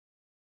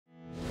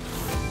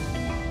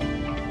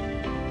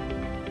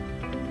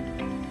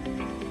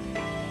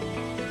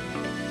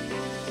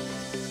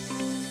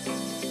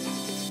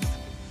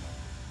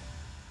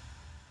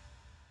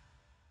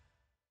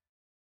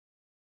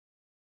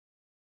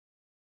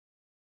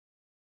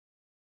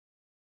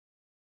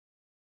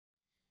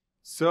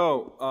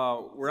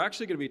We're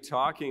actually going to be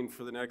talking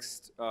for the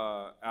next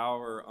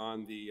hour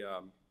on the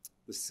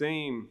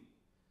same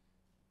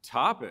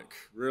topic,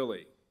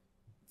 really,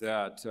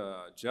 that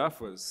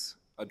Jeff was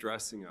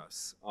addressing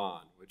us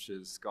on, which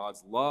is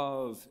God's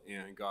love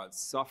and God's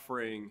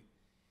suffering,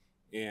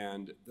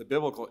 and the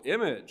biblical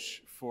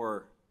image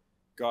for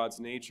God's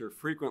nature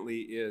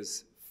frequently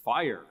is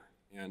fire,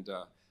 and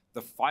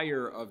the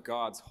fire of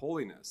God's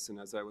holiness. And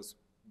as I was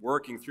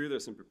working through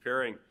this and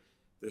preparing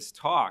this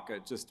talk, I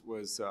just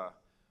was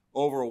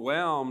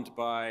overwhelmed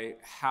by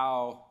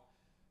how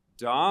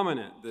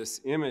dominant this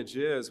image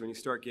is when you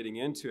start getting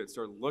into it,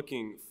 start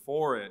looking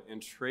for it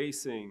and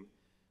tracing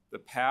the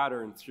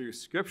pattern through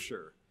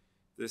Scripture.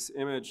 This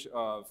image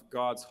of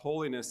God's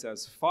holiness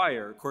as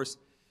fire. Of course,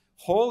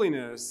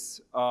 holiness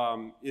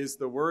is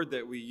the word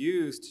that we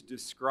use to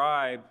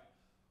describe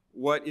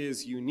what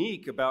is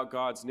unique about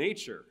God's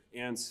nature.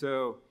 And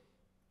so,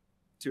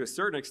 to a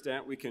certain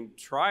extent, we can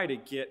try to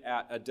get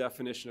at a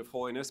definition of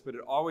holiness, but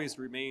it always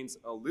remains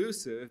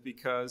elusive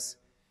because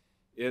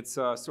it's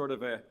sort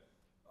of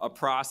a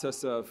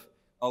process of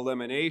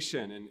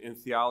elimination. And in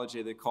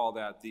theology, they call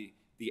that the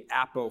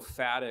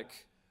apophatic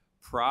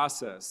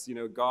process. You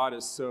know, God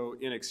is so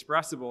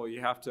inexpressible,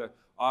 you have to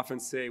often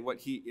say what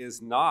he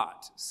is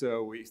not.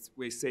 So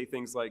we say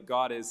things like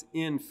God is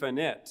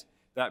infinite.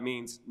 That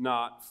means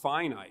not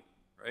finite,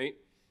 right?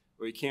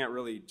 We can't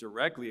really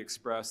directly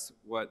express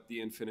what the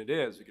infinite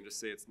is. We can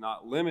just say it's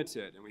not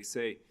limited. And we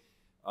say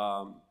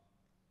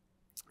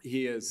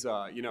he is,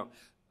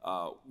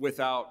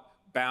 without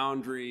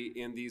boundary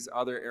in these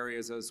other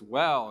areas as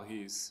well.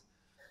 He's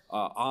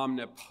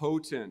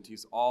omnipotent.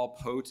 He's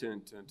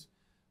all-potent and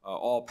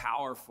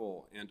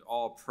all-powerful and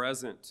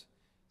all-present.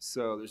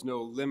 So there's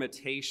no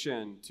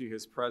limitation to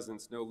his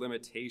presence, no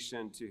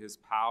limitation to his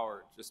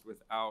power, just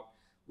without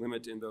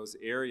limit in those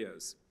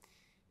areas.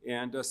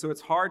 And so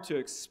it's hard to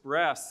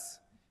express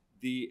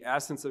the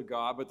essence of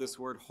God, but this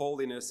word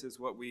holiness is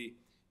what we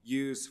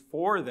use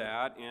for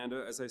that. And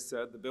as I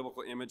said, the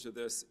biblical image of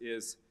this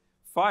is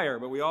fire.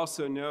 But we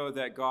also know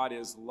that God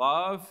is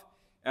love,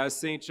 as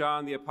St.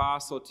 John the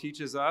Apostle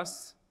teaches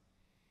us.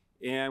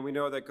 And we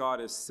know that God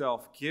is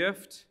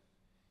self-gift.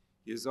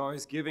 He is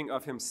always giving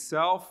of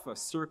himself, a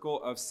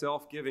circle of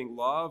self-giving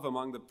love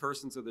among the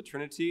persons of the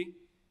Trinity.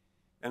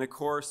 And of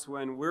course,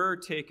 when we're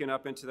taken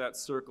up into that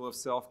circle of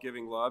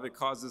self-giving love, it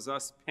causes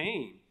us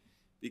pain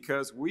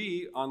because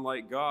we,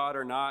 unlike God,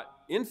 are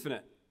not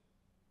infinite.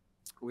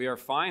 We are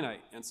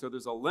finite. And so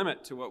there's a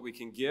limit to what we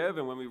can give.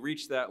 And when we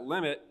reach that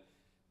limit,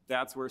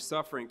 that's where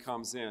suffering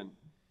comes in.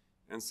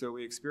 And so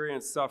we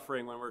experience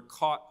suffering when we're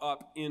caught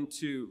up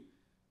into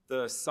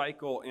the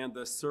cycle and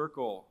the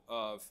circle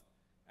of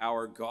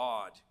our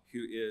God,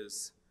 who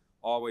is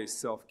always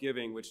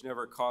self-giving, which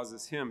never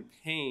causes him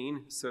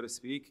pain, so to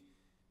speak,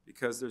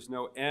 because there's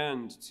no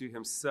end to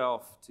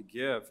himself to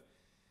give.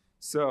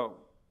 So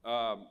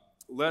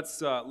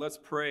let's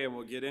pray and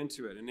we'll get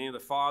into it. In the name of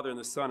the Father, and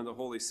the Son, and the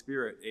Holy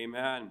Spirit,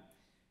 amen.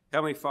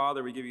 Heavenly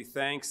Father, we give you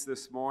thanks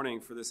this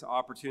morning for this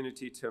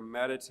opportunity to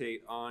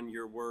meditate on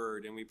your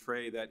word, and we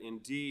pray that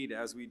indeed,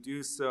 as we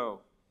do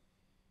so,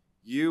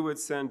 you would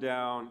send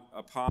down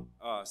upon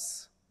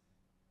us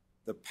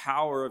the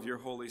power of your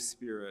Holy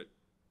Spirit,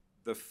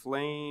 the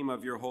flame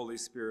of your Holy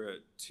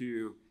Spirit,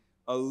 to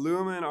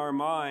illumine our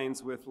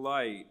minds with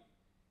light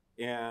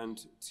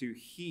and to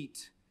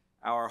heat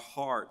our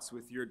hearts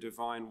with your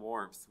divine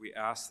warmth. We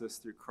ask this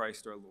through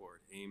Christ our Lord.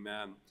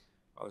 Amen.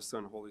 Father,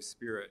 Son, Holy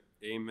Spirit.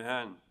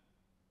 Amen.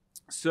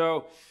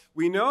 So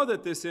we know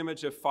that this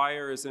image of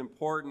fire is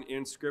important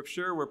in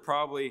Scripture. We're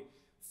probably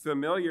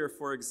familiar,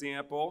 for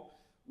example,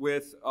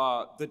 with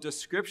the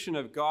description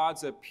of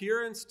God's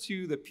appearance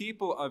to the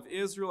people of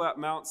Israel at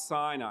Mount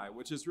Sinai,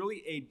 which is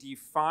really a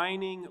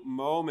defining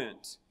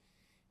moment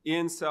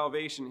in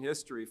salvation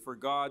history for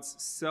God's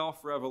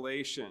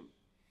self-revelation.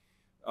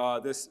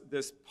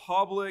 This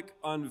public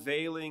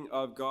unveiling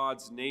of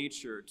God's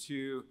nature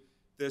to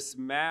this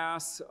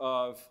mass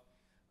of,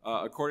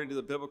 according to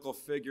the biblical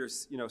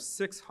figures,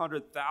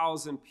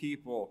 600,000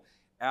 people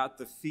at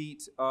the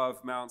feet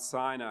of Mount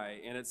Sinai.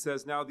 And it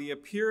says, now the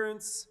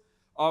appearance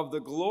of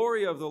the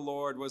glory of the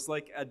Lord was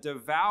like a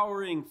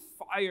devouring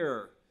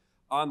fire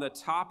on the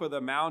top of the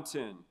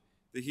mountain.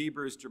 The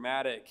Hebrew is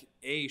dramatic,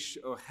 Eish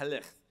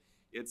Ohelech.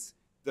 It's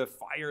the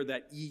fire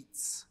that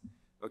eats,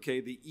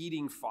 okay, the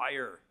eating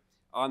fire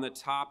on the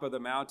top of the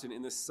mountain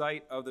in the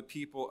sight of the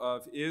people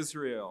of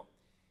Israel.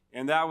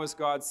 And that was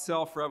God's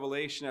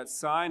self-revelation at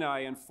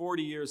Sinai. And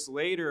 40 years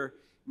later,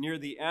 near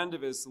the end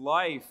of his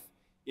life,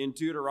 in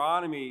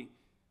Deuteronomy,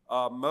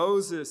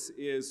 Moses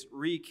is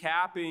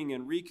recapping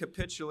and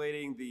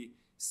recapitulating the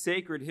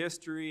sacred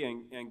history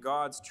and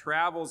God's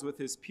travels with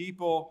his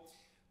people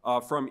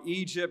from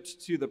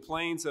Egypt to the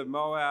plains of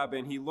Moab.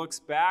 And he looks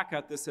back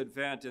at this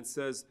event and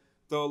says,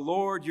 the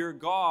Lord your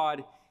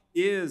God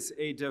is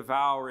a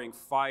devouring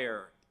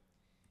fire,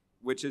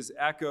 which is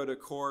echoed, of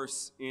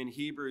course, in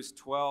Hebrews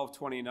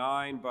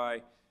 12:29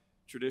 by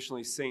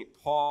traditionally St.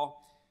 Paul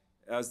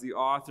as the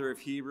author of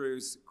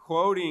Hebrews,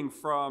 quoting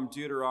from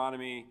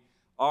Deuteronomy,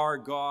 our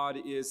God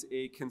is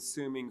a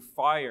consuming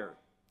fire.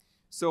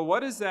 So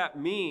what does that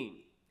mean?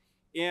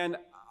 And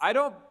I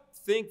don't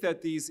think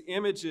that these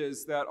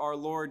images that our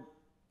Lord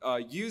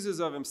uses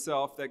of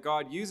himself, that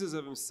God uses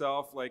of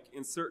himself, like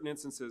in certain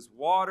instances,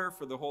 water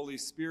for the Holy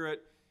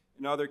Spirit,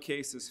 in other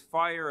cases,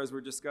 fire, as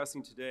we're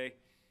discussing today,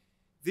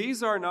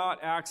 these are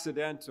not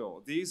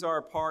accidental. These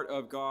are part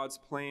of God's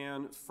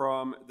plan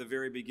from the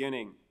very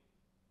beginning.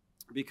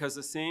 Because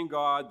the same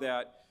God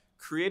that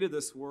created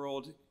this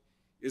world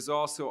is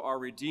also our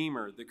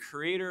Redeemer. The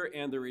Creator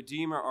and the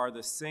Redeemer are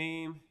the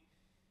same,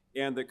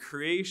 and the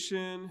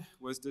creation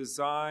was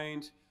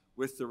designed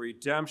with the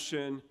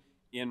redemption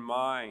in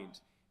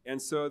mind.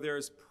 And so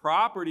there's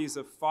properties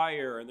of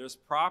fire and there's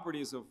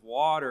properties of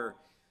water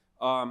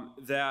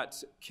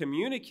that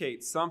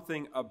communicate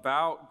something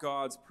about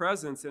God's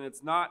presence, and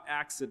it's not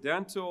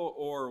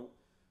accidental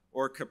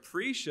or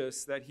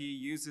capricious that he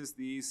uses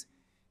these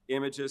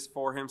images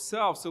for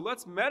himself. So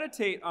let's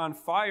meditate on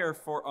fire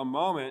for a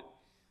moment.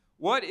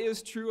 What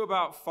is true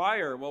about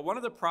fire? Well, one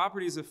of the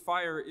properties of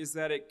fire is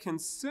that it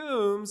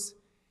consumes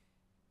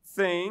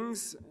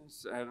things.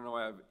 I don't know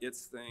why I have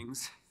its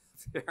things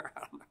there. I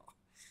don't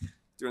know.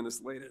 Doing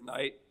this late at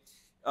night.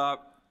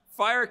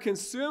 Fire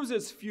consumes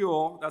its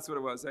fuel. That's what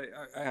it was.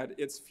 I had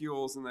its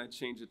fuels and I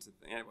changed it to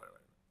anyway.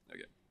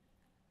 Okay.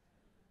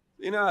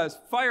 You know,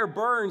 fire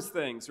burns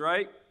things,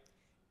 right?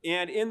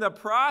 And in the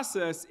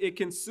process, it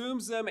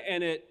consumes them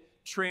and it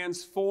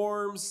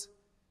transforms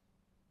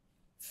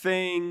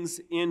things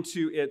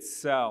into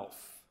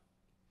itself.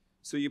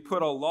 So you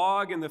put a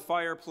log in the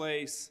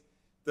fireplace,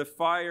 the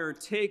fire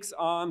takes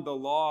on the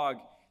log,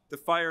 the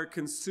fire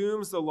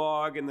consumes the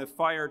log, and the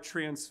fire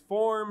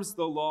transforms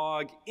the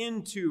log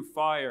into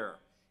fire,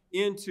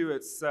 into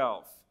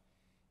itself.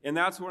 And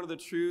that's one of the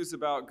truths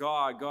about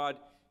God. God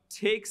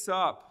takes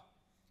up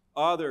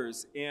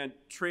others and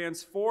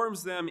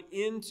transforms them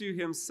into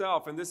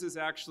himself. And this is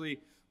actually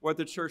what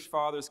the church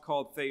fathers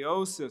called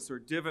theosis, or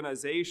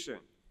divinization,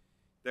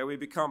 that we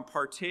become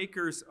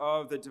partakers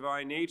of the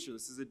divine nature.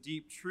 This is a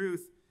deep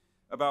truth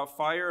about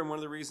fire and one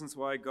of the reasons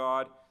why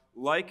God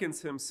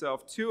likens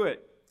himself to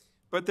it.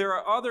 But there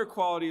are other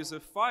qualities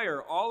of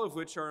fire, all of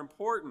which are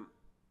important.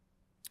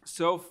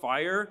 So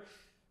fire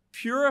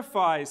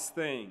purifies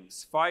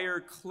things.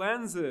 Fire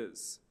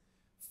cleanses.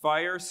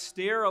 Fire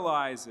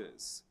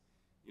sterilizes.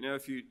 You know,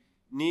 if you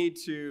need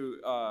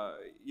to,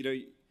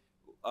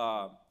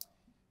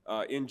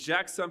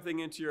 inject something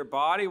into your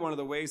body, one of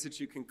the ways that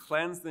you can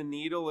cleanse the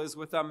needle is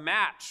with a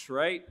match,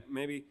 right?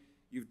 Maybe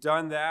you've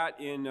done that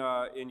in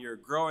your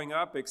growing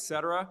up,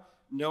 etc.,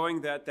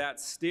 knowing that that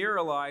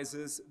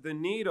sterilizes the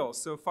needle.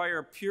 So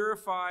fire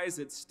purifies,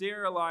 it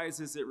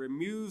sterilizes, it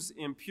removes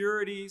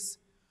impurities.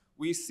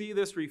 We see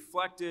this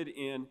reflected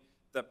in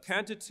the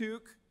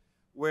Pentateuch,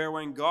 where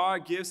when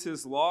God gives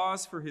his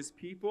laws for his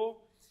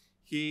people,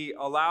 he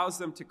allows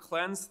them to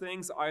cleanse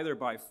things either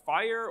by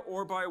fire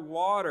or by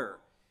water.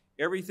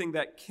 Everything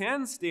that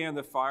can stand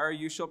the fire,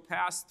 you shall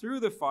pass through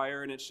the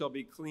fire, and it shall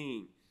be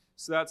clean.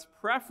 So that's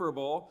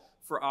preferable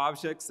for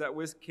objects that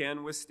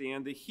can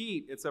withstand the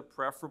heat. It's a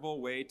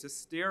preferable way to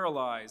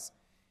sterilize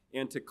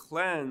and to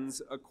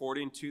cleanse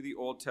according to the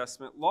Old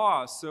Testament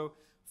law. So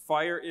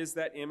fire is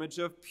that image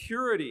of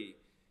purity.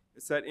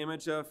 It's that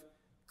image of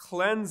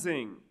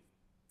cleansing.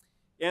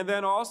 And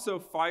then also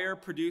fire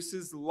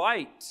produces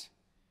light,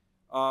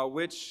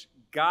 which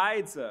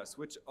guides us,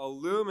 which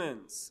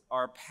illumines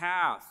our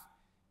path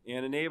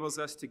and enables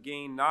us to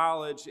gain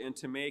knowledge and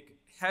to make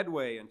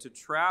headway and to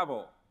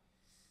travel.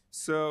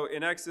 So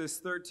in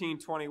Exodus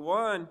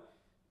 13:21,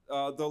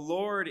 the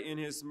Lord in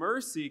his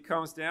mercy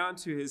comes down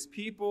to his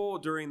people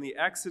during the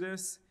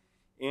Exodus,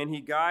 and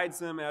he guides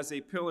them as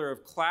a pillar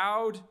of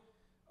cloud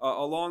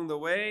along the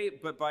way,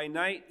 but by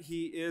night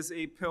he is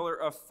a pillar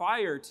of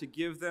fire to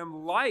give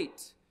them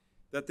light,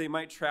 that they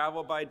might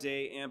travel by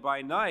day and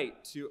by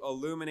night, to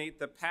illuminate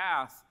the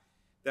path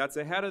that's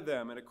ahead of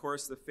them. And of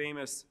course, the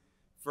famous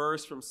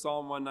verse from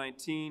Psalm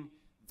 119,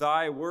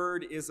 "Thy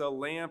word is a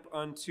lamp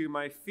unto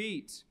my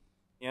feet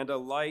and a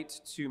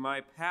light to my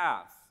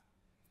path."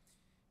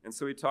 And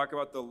so we talk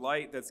about the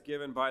light that's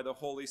given by the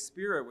Holy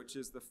Spirit, which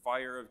is the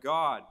fire of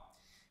God.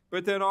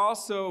 But then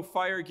also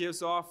fire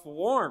gives off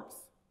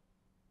warmth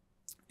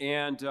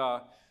and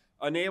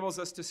enables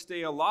us to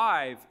stay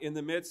alive in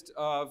the midst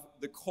of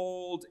the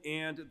cold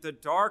and the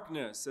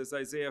darkness, as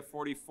Isaiah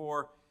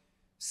 44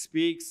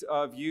 speaks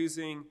of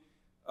using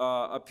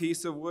a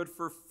piece of wood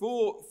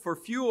for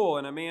fuel,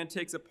 and a man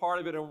takes a part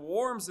of it and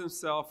warms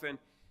himself and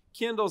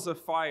kindles a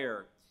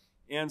fire.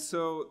 And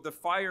so the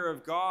fire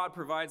of God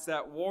provides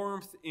that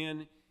warmth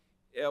in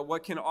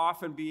what can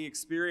often be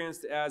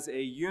experienced as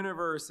a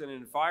universe, an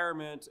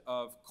environment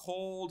of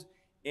cold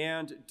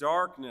and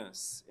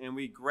darkness. And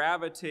we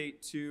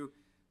gravitate to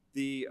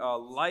the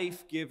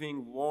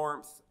life-giving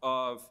warmth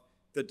of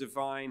the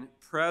divine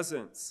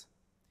presence.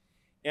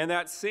 And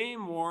that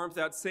same warmth,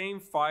 that same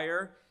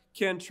fire,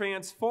 can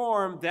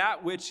transform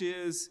that which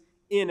is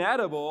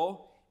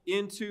inedible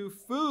into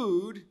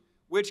food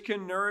which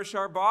can nourish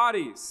our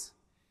bodies.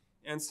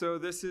 And so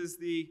this is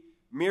the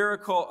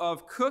miracle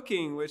of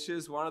cooking, which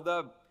is one of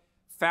the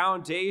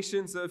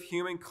foundations of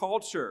human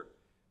culture.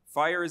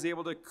 Fire is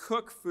able to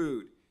cook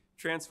food,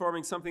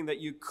 transforming something that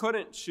you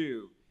couldn't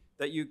chew,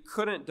 that you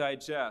couldn't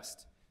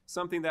digest,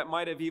 something that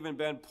might have even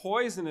been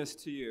poisonous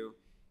to you.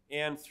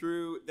 And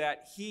through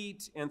that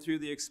heat and through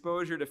the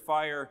exposure to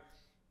fire,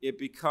 it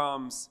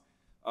becomes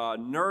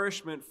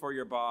nourishment for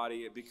your body.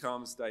 It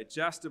becomes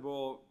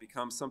digestible,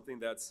 becomes something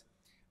that's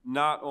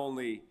not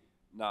only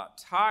not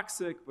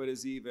toxic, but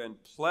is even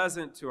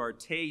pleasant to our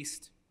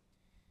taste,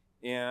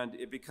 and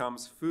it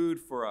becomes food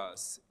for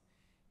us.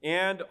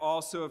 And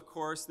also, of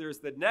course, there's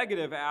the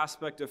negative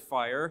aspect of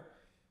fire,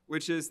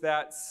 which is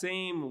that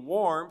same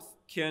warmth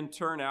can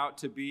turn out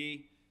to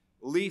be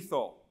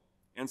lethal.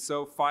 And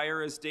so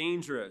fire is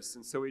dangerous.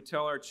 And so we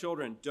tell our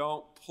children,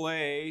 don't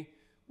play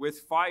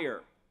with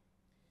fire.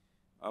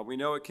 We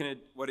know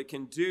what it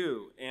can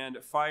do. And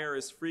fire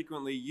is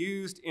frequently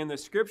used in the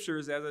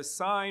scriptures as a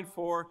sign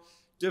for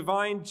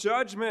divine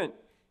judgment.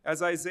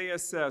 As Isaiah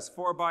says,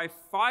 for by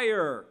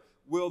fire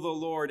will the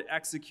Lord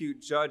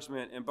execute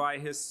judgment, and by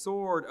his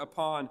sword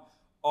upon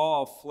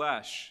all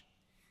flesh.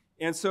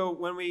 And so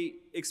when we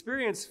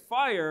experience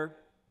fire,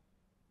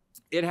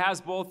 it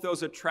has both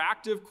those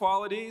attractive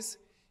qualities.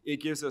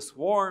 It gives us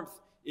warmth.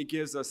 It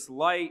gives us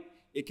light.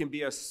 It can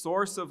be a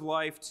source of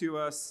life to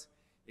us.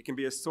 It can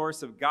be a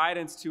source of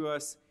guidance to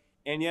us.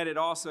 And yet it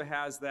also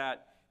has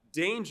that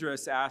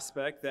dangerous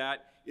aspect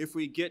that if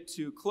we get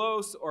too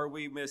close or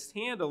we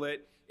mishandle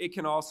it, it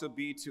can also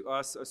be to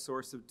us a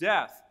source of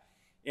death.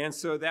 And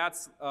so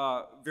that's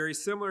very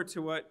similar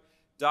to what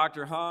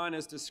Dr. Hahn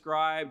has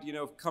described,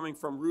 coming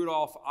from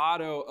Rudolf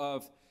Otto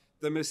of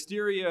the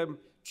mysterium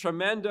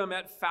tremendum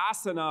et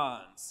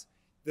fascinans,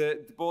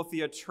 both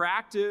the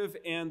attractive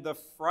and the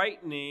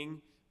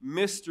frightening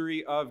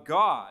mystery of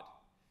God.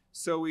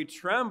 So we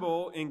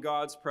tremble in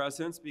God's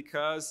presence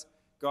because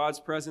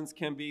God's presence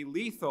can be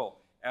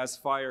lethal as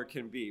fire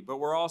can be. But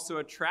we're also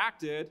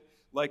attracted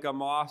like a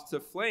moth to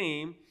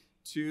flame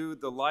to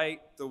the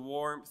light, the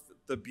warmth,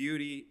 the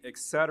beauty,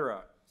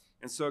 etc.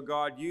 And so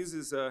God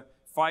uses a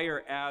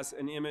fire as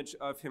an image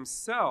of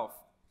himself.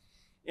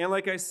 And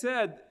like I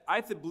said,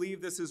 I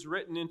believe this is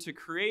written into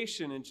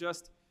creation. And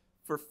just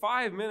for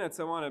 5 minutes,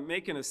 I want to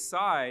make an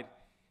aside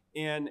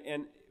and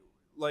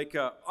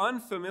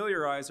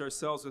unfamiliarize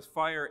ourselves with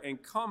fire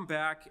and come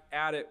back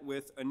at it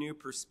with a new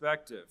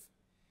perspective.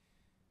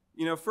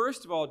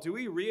 First of all, do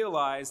we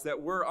realize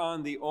that we're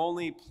on the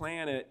only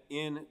planet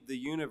in the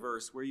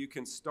universe where you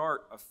can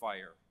start a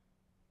fire?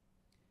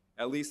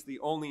 At least the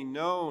only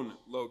known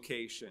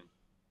location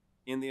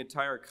in the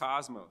entire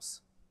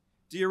cosmos.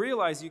 Do you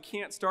realize you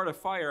can't start a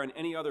fire on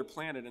any other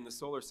planet in the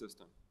solar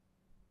system?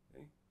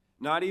 Okay?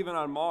 Not even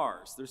on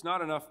Mars. There's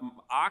not enough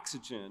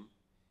oxygen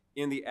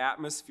in the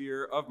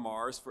atmosphere of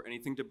Mars for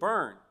anything to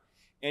burn.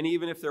 And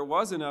even if there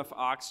was enough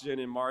oxygen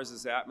in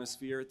Mars's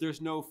atmosphere,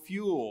 there's no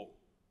fuel.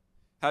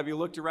 Have you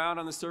looked around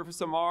on the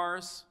surface of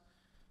Mars?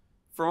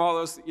 From all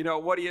those,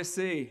 what do you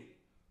see?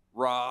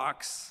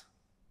 Rocks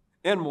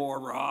and more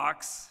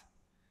rocks.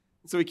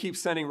 So we keep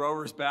sending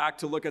rovers back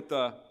to look at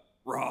the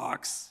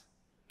rocks.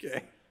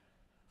 Okay.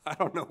 I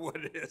don't know what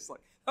it is.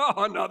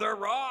 Another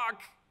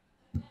rock.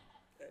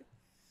 Okay.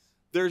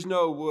 There's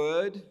no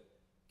wood.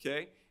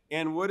 Okay.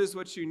 And wood is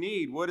what you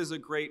need. Wood is a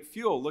great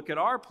fuel. Look at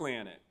our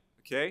planet.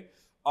 Okay.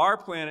 Our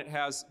planet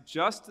has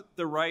just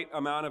the right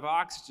amount of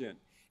oxygen.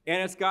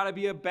 And it's got to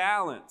be a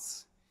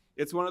balance.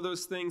 It's one of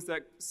those things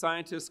that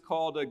scientists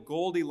called a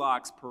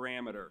Goldilocks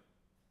parameter.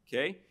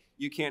 Okay?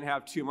 You can't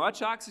have too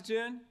much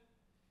oxygen,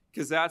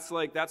 because that's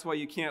why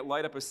you can't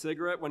light up a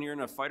cigarette when you're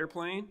in a fighter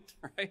plane,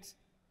 right?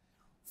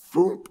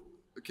 Foop,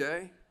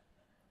 okay?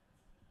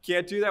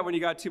 Can't do that when you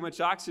got too much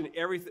oxygen.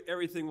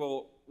 Everything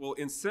will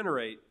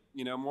incinerate,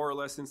 more or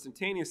less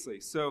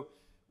instantaneously. So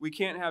we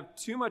can't have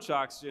too much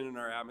oxygen in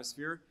our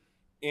atmosphere,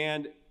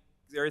 and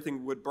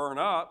everything would burn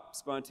up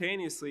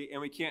spontaneously, and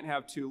we can't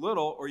have too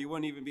little, or you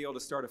wouldn't even be able to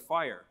start a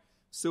fire.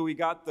 So we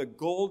got the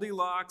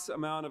Goldilocks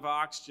amount of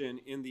oxygen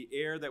in the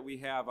air that we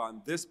have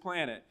on this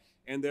planet,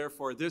 and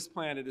therefore this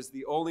planet is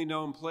the only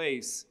known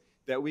place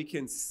that we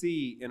can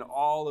see in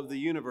all of the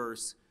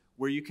universe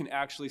where you can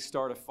actually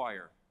start a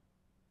fire.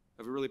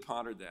 Have we really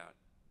pondered that?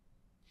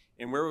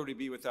 And where would we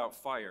be without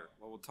fire?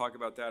 Well, we'll talk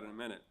about that in a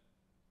minute.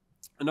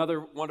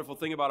 Another wonderful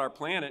thing about our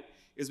planet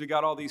is we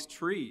got all these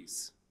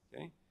trees,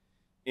 okay?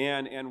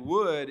 And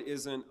wood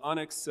is an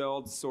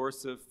unexcelled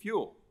source of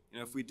fuel.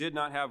 If we did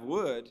not have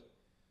wood,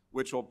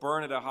 which will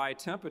burn at a high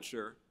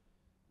temperature,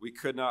 we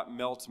could not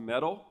melt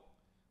metal,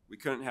 we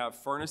couldn't have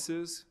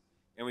furnaces,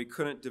 and we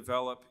couldn't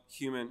develop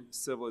human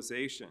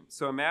civilization.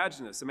 So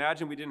imagine this.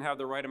 Imagine we didn't have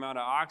the right amount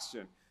of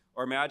oxygen,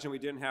 or imagine we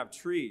didn't have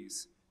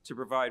trees to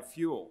provide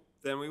fuel.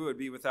 Then we would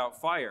be without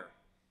fire.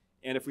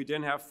 And if we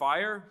didn't have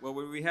fire, what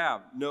would we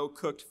have? No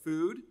cooked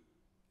food.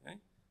 Okay?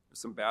 There's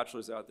some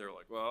bachelors out there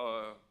like,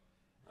 well,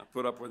 I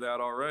put up with that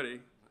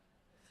already.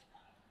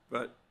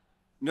 But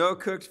no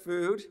cooked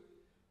food,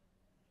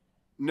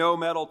 no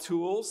metal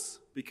tools,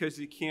 because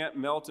you can't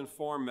melt and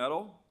form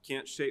metal,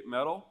 can't shape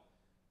metal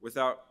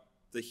without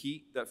the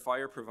heat that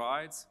fire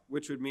provides,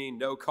 which would mean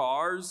no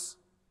cars,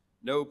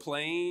 no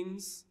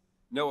planes,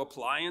 no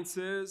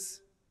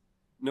appliances,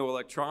 no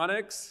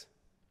electronics.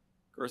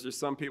 Of course, there's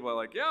some people that are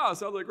like, yeah, it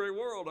sounds like a great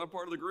world. I'm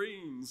part of the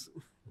Greens.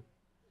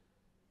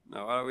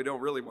 No, we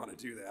don't really want to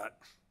do that.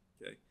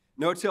 Okay.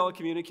 No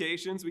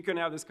telecommunications. We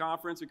couldn't have this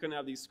conference. We couldn't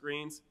have these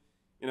screens.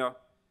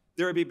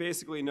 There would be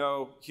basically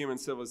no human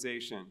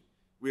civilization.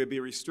 We would be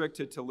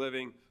restricted to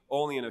living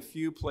only in a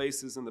few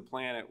places in the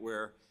planet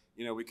where,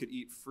 we could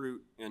eat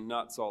fruit and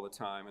nuts all the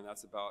time, and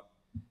that's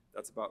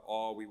about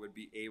all we would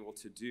be able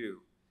to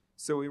do.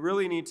 So we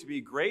really need to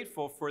be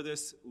grateful for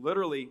this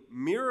literally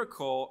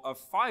miracle of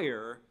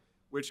fire,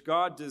 which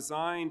God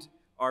designed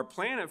our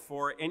planet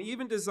for and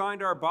even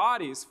designed our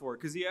bodies for.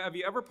 Because have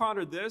you ever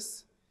pondered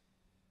this?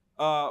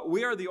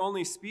 We are the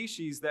only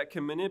species that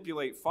can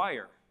manipulate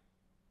fire.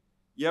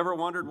 You ever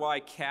wondered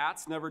why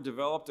cats never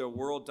developed a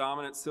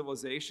world-dominant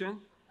civilization?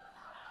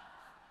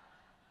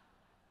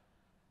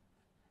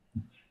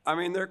 I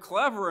mean, they're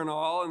clever and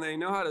all, and they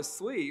know how to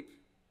sleep.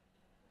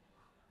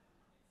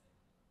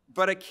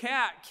 But a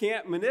cat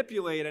can't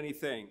manipulate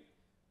anything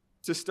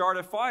to start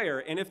a fire.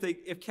 And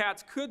if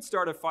cats could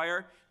start a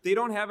fire, they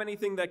don't have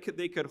anything that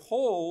they could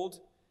hold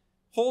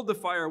the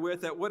fire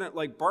with that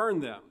wouldn't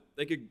burn them.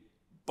 They could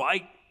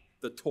bite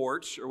the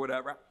torch or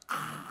whatever,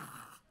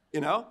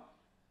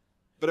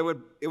 but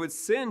it would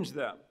singe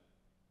them.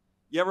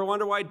 You ever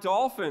wonder why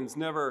dolphins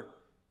never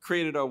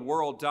created a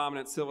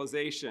world-dominant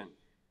civilization?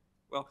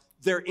 Well,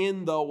 they're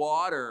in the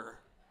water.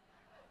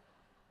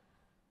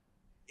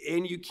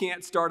 And you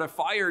can't start a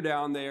fire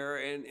down there,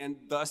 and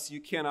thus you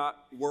cannot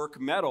work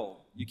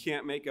metal. You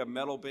can't make a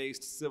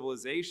metal-based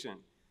civilization.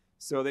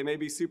 So they may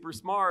be super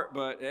smart,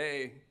 but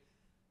hey,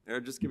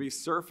 they're just going to be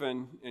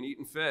surfing and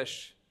eating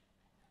fish.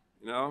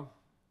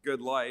 Good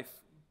life.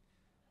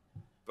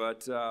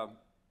 But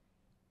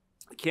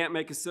can't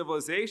make a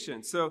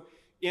civilization. So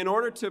in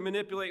order to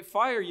manipulate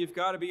fire, you've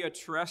got to be a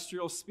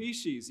terrestrial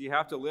species. You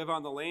have to live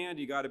on the land.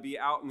 You got to be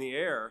out in the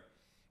air.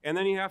 And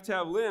then you have to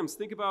have limbs.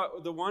 Think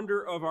about the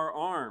wonder of our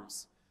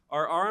arms.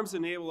 Our arms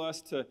enable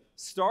us to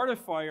start a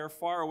fire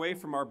far away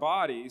from our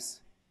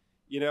bodies,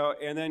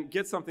 and then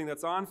get something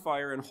that's on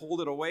fire and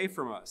hold it away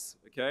from us,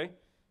 okay?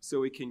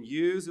 So we can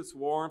use its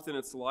warmth and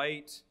its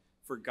light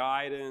for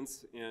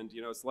guidance and,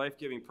 its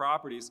life-giving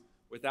properties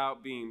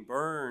without being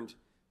burned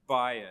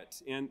by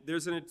it. And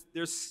there's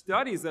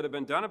studies that have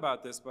been done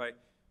about this by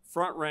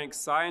front-rank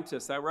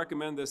scientists. I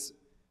recommend this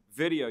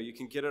video. You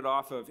can get it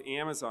off of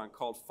Amazon,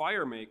 called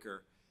Firemaker,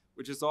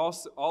 which is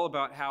also all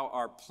about how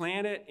our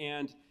planet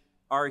and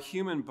our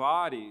human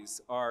bodies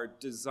are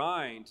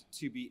designed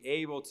to be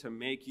able to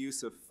make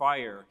use of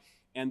fire.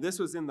 And this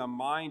was in the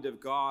mind of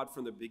God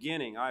from the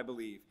beginning, I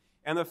believe.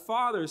 And the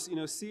fathers,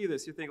 see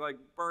this. You think,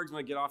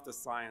 Bergsma, get off the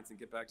science and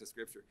get back to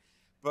Scripture.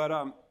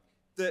 But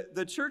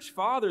the church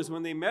fathers,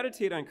 when they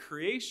meditate on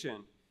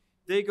creation,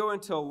 they go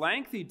into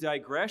lengthy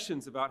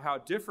digressions about how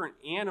different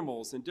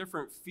animals and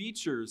different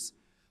features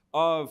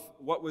of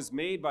what was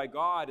made by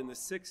God in the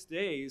 6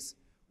 days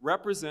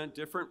represent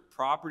different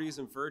properties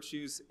and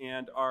virtues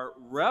and are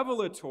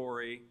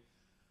revelatory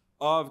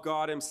of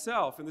God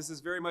himself. And this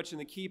is very much in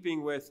the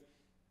keeping with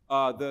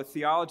the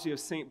theology of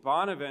St.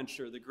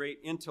 Bonaventure, the great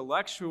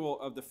intellectual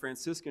of the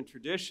Franciscan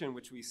tradition,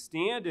 which we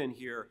stand in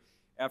here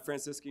at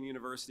Franciscan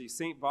University.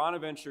 St.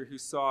 Bonaventure, who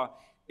saw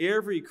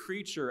every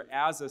creature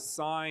as a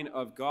sign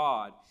of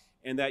God,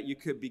 and that you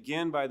could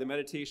begin by the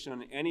meditation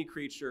on any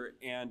creature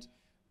and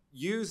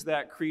use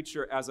that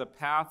creature as a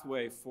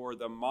pathway for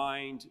the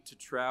mind to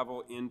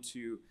travel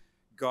into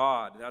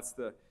God. That's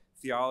the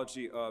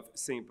theology of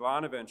St.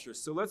 Bonaventure.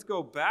 So let's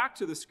go back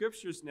to the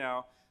Scriptures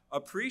now,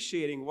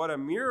 appreciating what a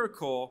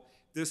miracle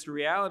this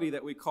reality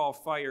that we call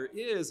fire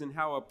is and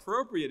how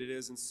appropriate it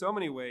is in so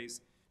many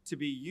ways to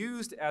be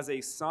used as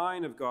a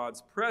sign of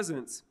God's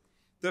presence.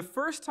 The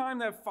first time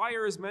that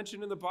fire is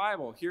mentioned in the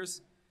Bible, here's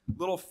a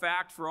little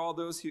fact for all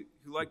those who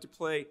like to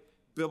play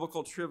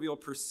biblical Trivial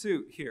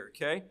Pursuit here,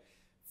 okay?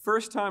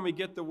 First time we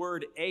get the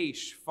word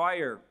aish,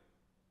 fire,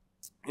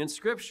 in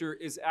Scripture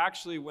is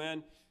actually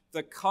when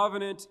the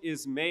covenant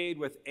is made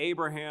with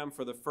Abraham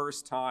for the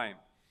first time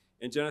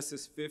in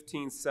Genesis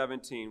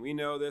 15:17. We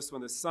know this: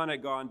 when the sun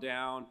had gone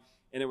down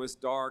and it was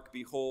dark,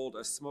 behold,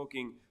 a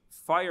smoking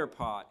fire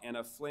pot and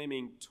a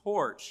flaming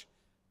torch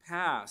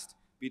passed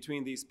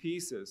between these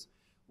pieces.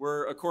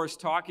 We're, of course,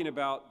 talking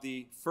about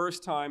the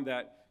first time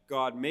that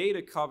God made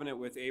a covenant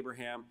with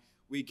Abraham.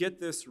 We get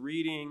this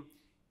reading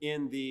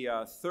in the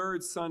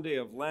third Sunday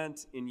of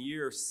Lent in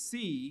year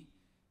C.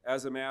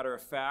 As a matter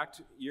of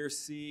fact, year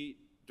C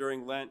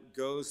during Lent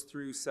goes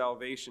through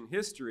salvation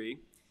history.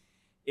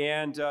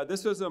 And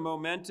this was a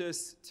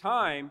momentous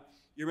time.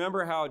 You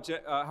remember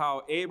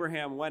how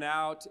Abraham went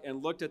out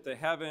and looked at the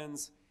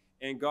heavens,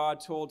 and God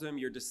told him,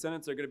 your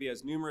descendants are going to be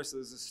as numerous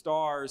as the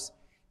stars.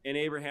 And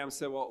Abraham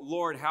said, well,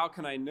 Lord, how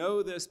can I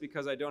know this?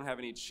 Because I don't have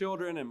any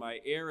children, and my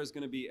heir is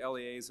going to be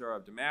Eliezer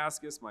of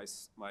Damascus,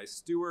 my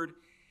steward.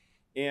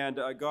 And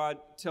God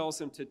tells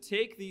him to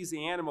take these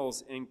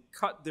animals and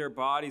cut their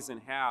bodies in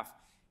half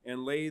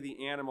and lay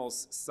the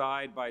animals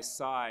side by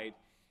side.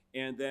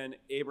 And then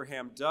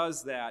Abraham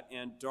does that,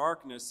 and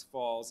darkness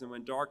falls. And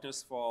when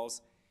darkness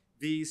falls,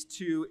 these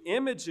two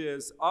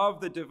images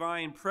of the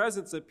divine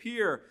presence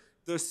appear,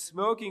 the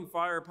smoking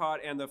firepot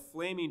and the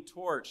flaming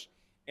torch,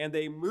 and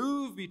they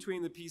move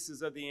between the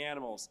pieces of the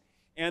animals.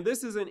 And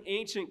this is an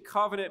ancient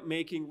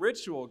covenant-making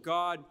ritual.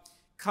 God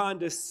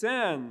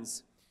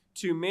condescends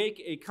to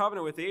make a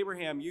covenant with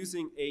Abraham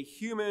using a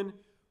human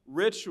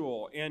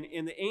ritual. And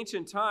in the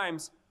ancient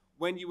times,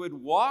 when you would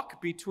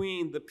walk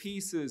between the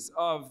pieces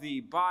of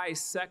the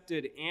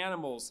bisected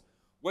animals,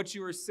 what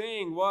you were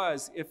saying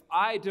was, if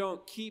I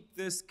don't keep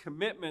this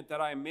commitment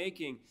that I'm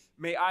making,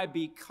 may I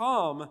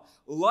become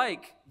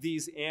like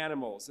these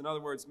animals. In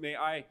other words, may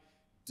I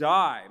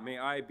die, may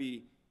I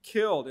be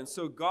killed. And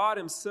so God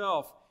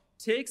himself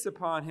takes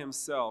upon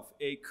himself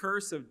a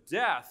curse of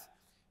death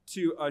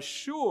to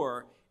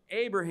assure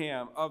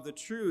Abraham of the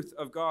truth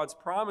of God's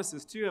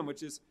promises to him,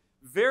 which is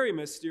very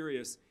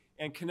mysterious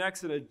and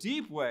connects in a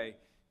deep way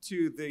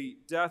to the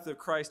death of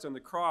Christ on the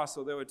cross,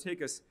 although it would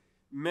take us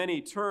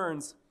many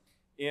turns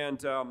and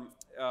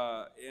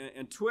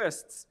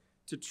twists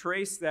to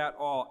trace that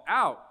all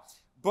out.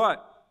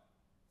 But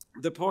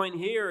the point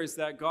here is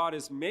that God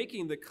is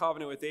making the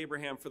covenant with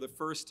Abraham for the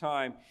first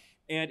time,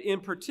 and in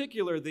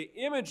particular, the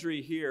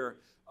imagery here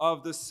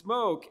of the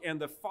smoke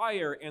and the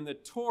fire and the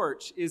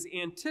torch is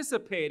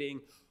anticipating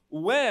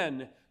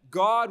when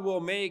God will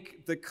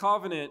make the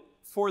covenant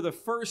for the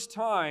first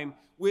time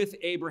with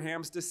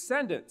Abraham's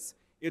descendants.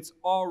 It's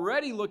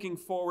already looking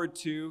forward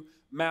to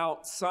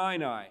Mount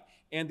Sinai.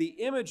 And the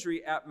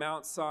imagery at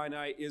Mount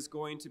Sinai is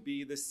going to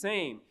be the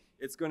same.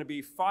 It's going to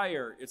be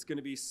fire. It's going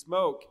to be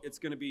smoke. It's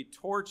going to be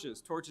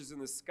torches in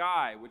the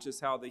sky, which is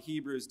how the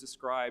Hebrews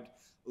described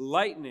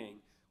lightning,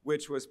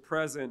 which was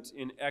present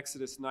in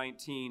Exodus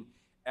 19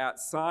 at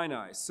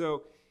Sinai.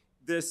 So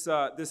this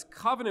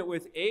covenant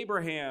with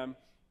Abraham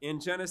in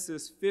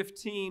Genesis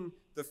 15,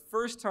 the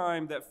first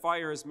time that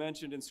fire is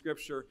mentioned in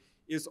Scripture,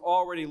 is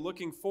already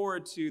looking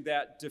forward to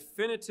that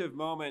definitive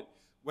moment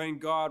when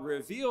God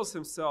reveals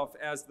himself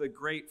as the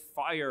great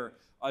fire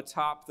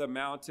atop the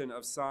mountain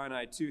of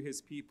Sinai to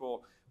his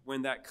people,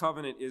 when that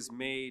covenant is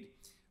made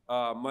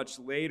much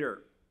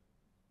later.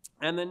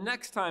 And the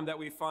next time that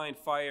we find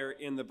fire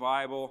in the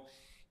Bible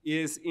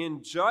is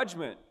in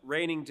judgment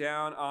raining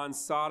down on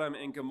Sodom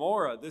and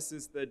Gomorrah. This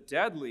is the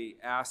deadly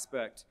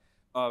aspect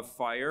of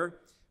fire,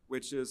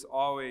 which is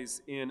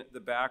always in the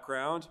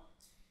background.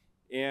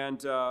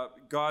 And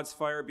God's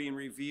fire being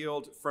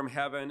revealed from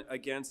heaven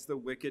against the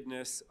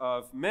wickedness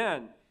of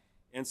men.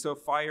 And so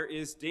fire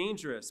is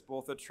dangerous,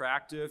 both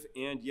attractive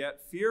and yet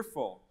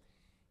fearful.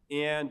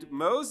 And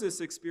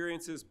Moses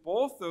experiences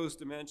both those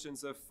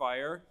dimensions of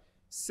fire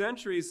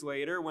centuries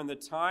later, when the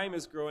time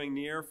is growing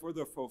near for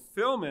the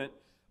fulfillment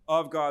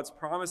of God's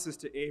promises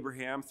to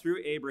Abraham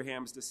through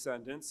Abraham's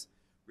descendants.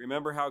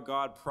 Remember how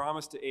God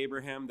promised to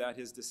Abraham that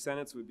his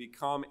descendants would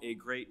become a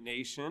great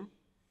nation.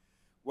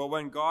 Well,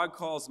 when God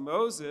calls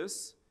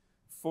Moses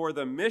for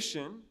the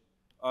mission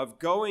of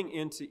going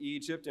into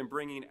Egypt and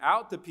bringing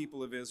out the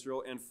people of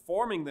Israel and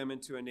forming them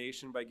into a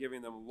nation by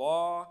giving them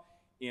law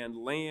and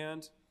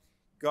land,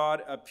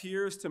 God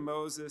appears to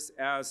Moses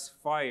as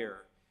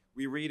fire.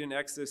 We read in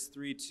Exodus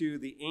 3:2,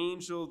 the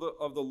angel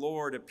of the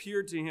Lord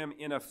appeared to him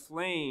in a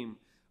flame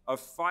of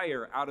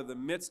fire out of the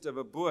midst of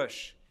a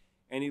bush.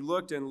 And he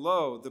looked, and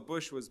lo, the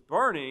bush was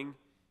burning,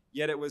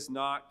 yet it was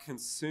not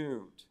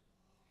consumed.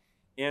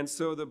 And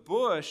so the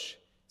bush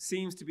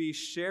seems to be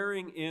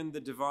sharing in the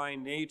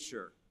divine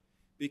nature,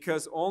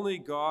 because only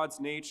God's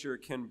nature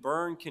can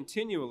burn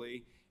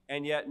continually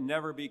and yet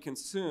never be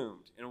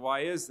consumed. And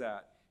why is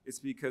that? It's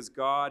because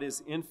God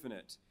is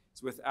infinite.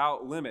 It's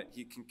without limit.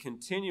 He can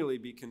continually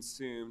be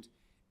consumed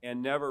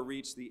and never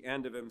reach the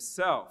end of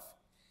himself.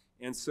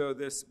 And so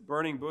this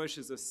burning bush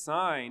is a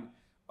sign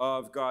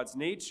of God's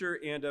nature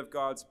and of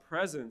God's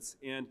presence.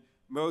 And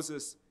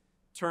Moses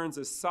turns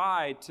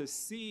aside to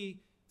see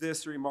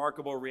this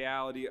remarkable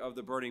reality of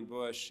the burning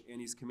bush,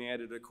 and he's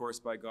commanded, of course,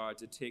 by God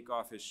to take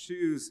off his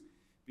shoes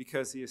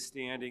because he is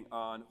standing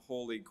on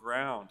holy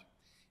ground.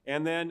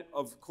 And then,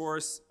 of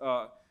course,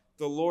 the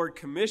Lord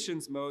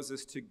commissions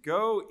Moses to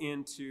go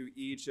into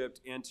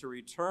Egypt and to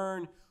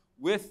return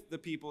with the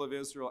people of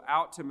Israel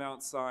out to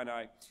Mount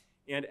Sinai.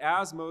 And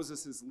as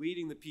Moses is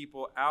leading the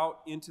people out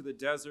into the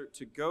desert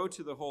to go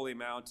to the holy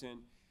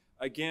mountain,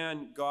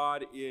 again,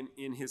 God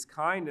in his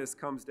kindness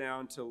comes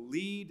down to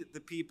lead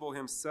the people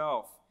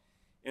himself.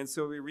 And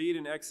so we read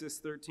in Exodus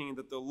 13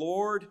 that the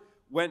Lord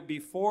went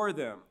before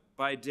them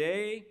by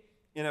day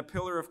in a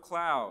pillar of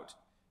cloud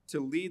to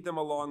lead them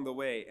along the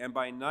way, and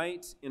by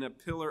night in a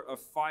pillar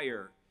of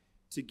fire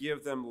to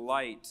give them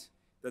light,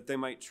 that they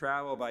might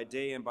travel by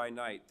day and by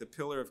night. The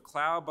pillar of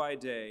cloud by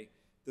day,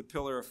 the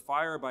pillar of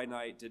fire by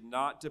night did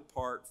not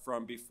depart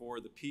from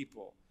before the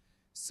people.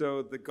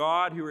 So the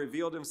God who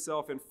revealed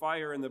himself in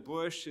fire in the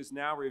bush is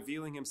now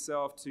revealing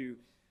himself to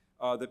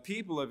the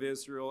people of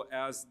Israel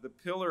as the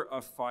pillar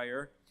of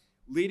fire,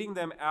 leading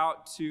them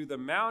out to the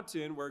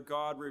mountain where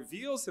God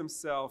reveals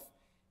himself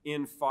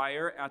in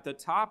fire at the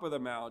top of the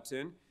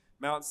mountain.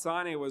 Mount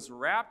Sinai was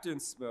wrapped in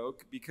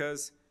smoke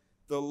because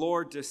the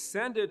Lord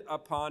descended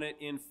upon it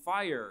in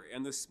fire,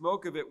 and the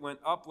smoke of it went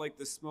up like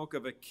the smoke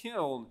of a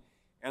kiln,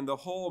 and the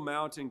whole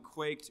mountain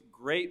quaked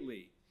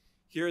greatly.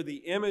 Here, the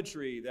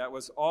imagery that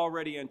was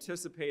already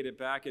anticipated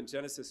back in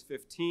Genesis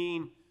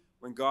 15,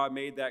 when God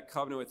made that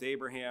covenant with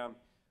Abraham,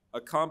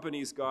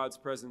 accompanies God's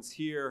presence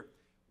here,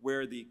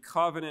 where the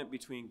covenant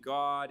between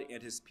God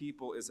and his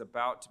people is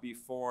about to be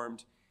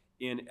formed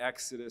in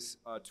Exodus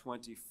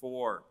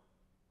 24.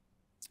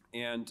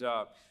 And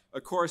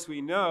of course,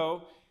 we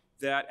know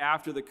that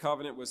after the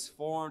covenant was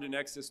formed in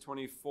Exodus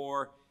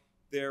 24,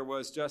 there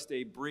was just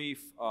a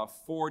brief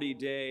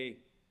 40-day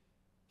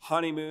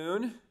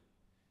honeymoon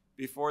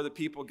before the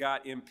people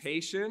got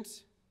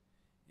impatient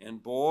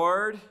and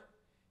bored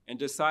and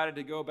decided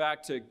to go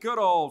back to good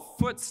old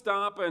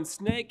foot-stomping,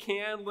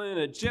 snake-handling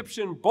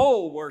Egyptian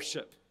bull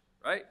worship,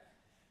 right?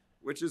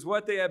 Which is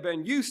what they had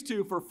been used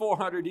to for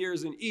 400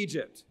 years in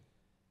Egypt.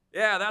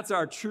 Yeah, that's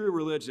our true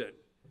religion.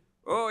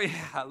 Oh,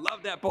 yeah,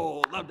 love that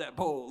bull, love that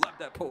bull, love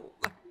that bull.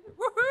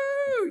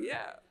 Woohoo,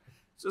 yeah.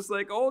 Just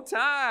like old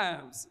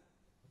times.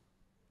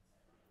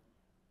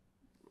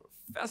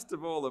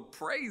 Festival of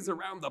praise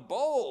around the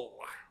bull.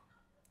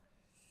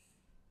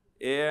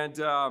 And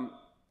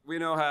we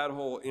know how that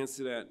whole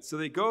incident. So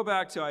they go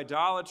back to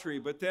idolatry,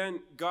 but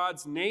then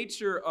God's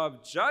nature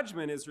of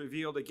judgment is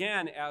revealed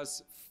again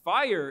as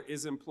fire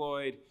is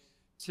employed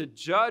to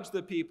judge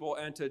the people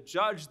and to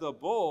judge the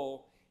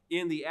bull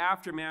in the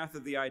aftermath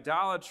of the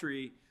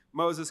idolatry.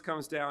 Moses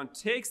comes down,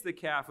 takes the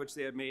calf which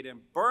they had made and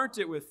burnt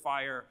it with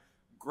fire,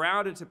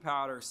 ground it to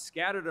powder,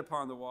 scattered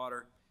upon the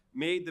water,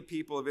 made the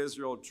people of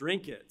Israel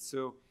drink it.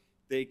 So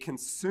they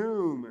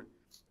consume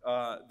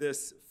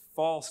this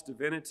false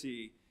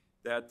divinity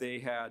that they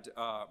had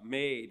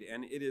made,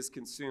 and it is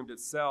consumed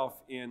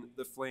itself in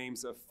the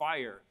flames of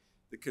fire,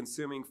 the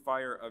consuming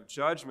fire of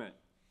judgment.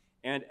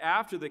 And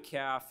after the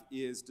calf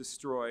is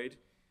destroyed,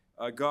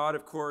 God,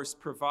 of course,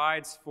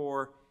 provides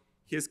for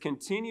his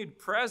continued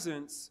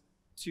presence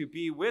to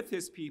be with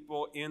his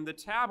people in the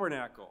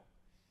tabernacle.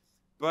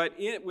 But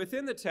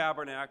within the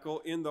tabernacle,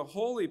 in the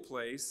holy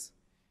place,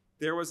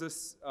 there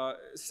was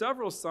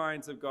several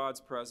signs of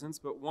God's presence,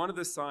 but one of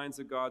the signs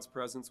of God's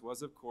presence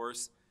was, of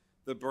course,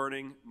 the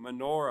burning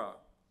menorah,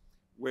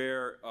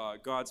 where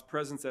God's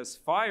presence as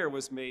fire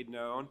was made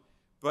known,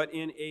 but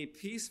in a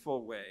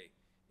peaceful way,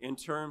 in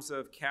terms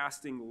of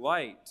casting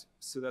light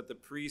so that the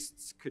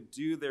priests could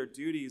do their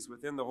duties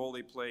within the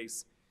holy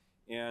place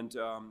and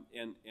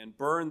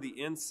burn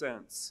the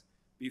incense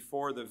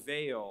before the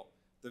veil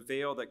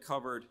that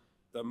covered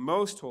the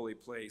most holy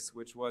place,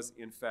 which was,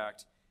 in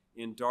fact,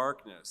 in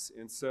darkness.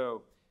 And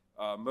so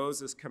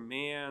Moses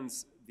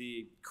commands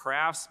the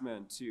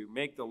craftsmen to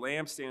make the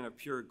lampstand of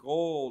pure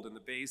gold, and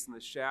the base and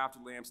the shaft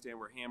of the lampstand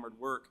were hammered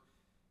work,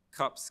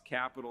 cups,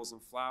 capitals,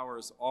 and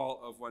flowers,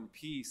 all of one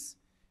piece.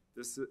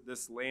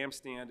 This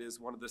lampstand is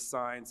one of the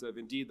signs of,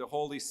 indeed, the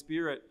Holy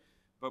Spirit,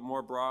 but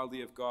more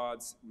broadly of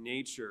God's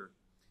nature,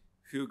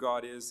 who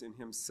God is in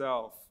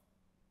himself.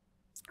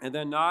 And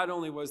then not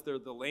only was there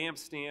the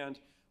lampstand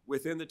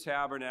within the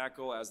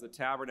tabernacle as the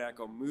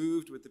tabernacle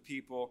moved with the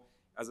people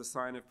as a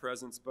sign of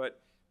presence,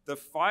 but the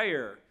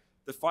fire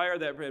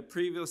that had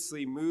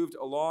previously moved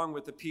along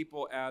with the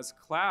people as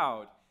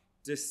cloud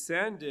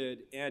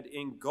descended and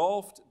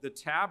engulfed the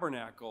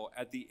tabernacle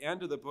at the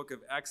end of the book of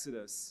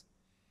Exodus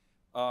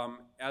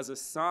as a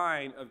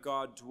sign of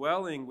God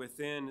dwelling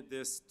within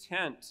this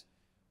tent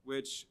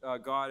which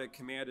God had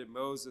commanded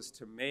Moses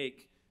to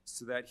make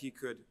so that he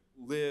could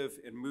live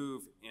and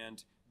move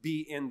and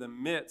be in the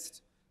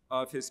midst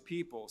of his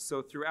people.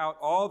 So throughout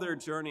all their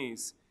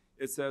journeys,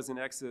 it says in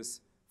Exodus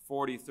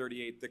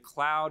 40:38, the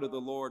cloud of the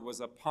Lord was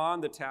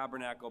upon the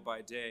tabernacle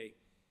by day,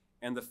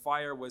 and the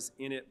fire was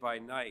in it by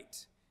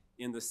night,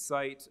 in the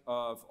sight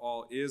of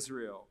all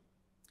Israel.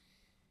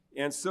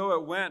 And so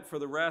it went for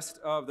the rest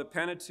of the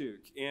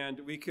Pentateuch, and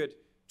we could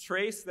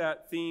trace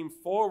that theme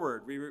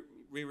forward.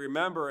 We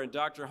remember, and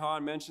Dr.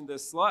 Hahn mentioned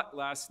this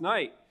last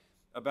night,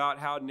 about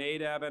how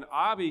Nadab and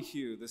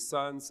Abihu, the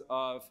sons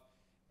of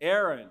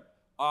Aaron,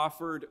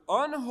 offered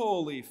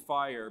unholy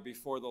fire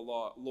before the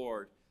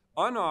Lord,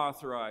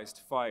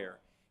 unauthorized fire.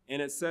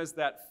 And it says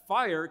that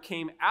fire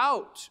came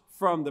out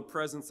from the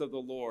presence of the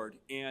Lord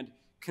and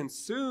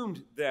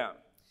consumed them.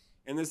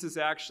 And this is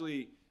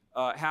actually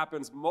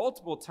happens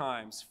multiple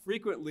times,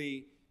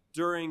 frequently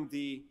during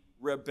the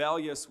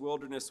rebellious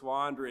wilderness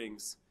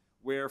wanderings,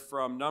 where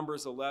from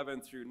Numbers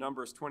 11 through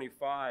Numbers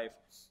 25,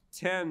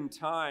 10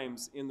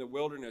 times in the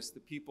wilderness the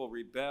people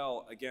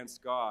rebel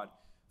against God.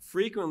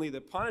 Frequently,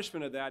 the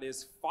punishment of that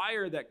is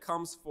fire that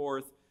comes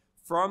forth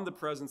from the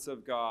presence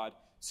of God,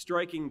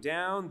 striking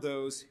down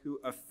those who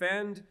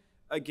offend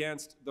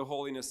against the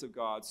holiness of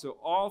God. So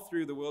all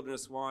through the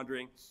wilderness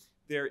wandering,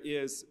 there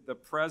is the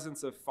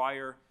presence of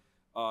fire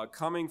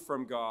coming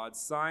from God,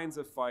 signs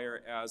of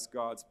fire as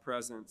God's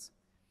presence.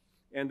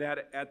 And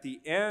that at the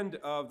end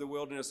of the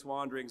wilderness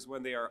wanderings,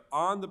 when they are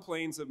on the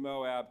plains of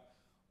Moab,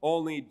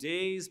 only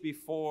days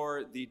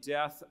before the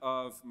death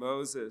of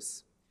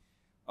Moses,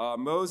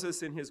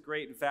 Moses in his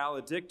great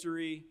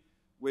valedictory,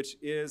 which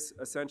is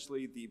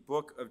essentially the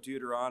book of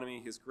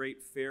Deuteronomy, his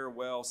great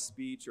farewell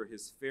speech or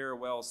his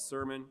farewell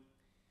sermon.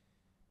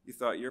 You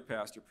thought your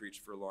pastor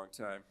preached for a long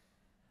time.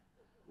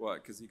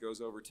 What, because he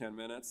goes over 10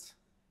 minutes?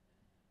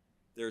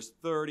 There's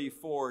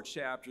 34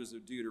 chapters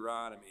of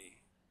Deuteronomy.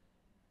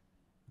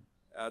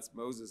 That's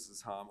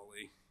Moses'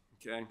 homily,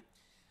 okay?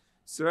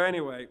 So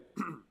anyway,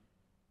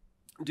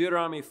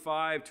 Deuteronomy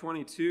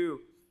 5:22,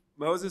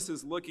 Moses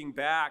is looking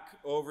back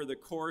over the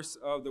course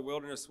of the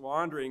wilderness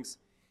wanderings,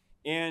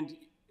 and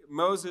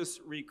Moses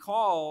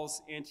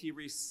recalls and he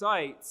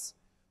recites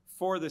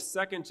for the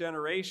second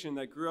generation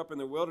that grew up in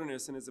the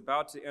wilderness and is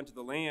about to enter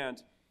the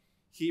land.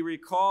 He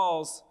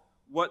recalls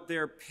what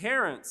their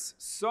parents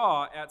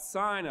saw at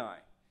Sinai.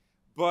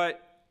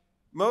 But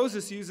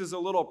Moses uses a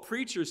little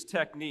preacher's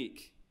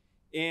technique,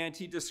 and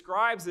he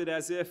describes it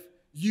as if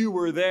you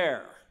were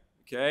there,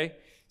 okay?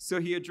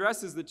 So he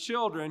addresses the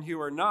children who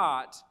are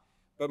not,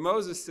 but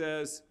Moses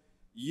says,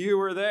 you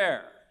were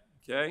there,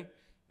 okay?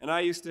 And I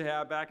used to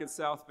have, back in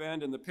South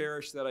Bend in the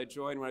parish that I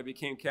joined when I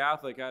became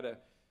Catholic, I had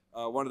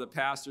one of the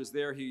pastors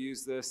there who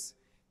used this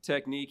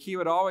technique. He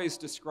would always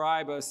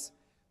describe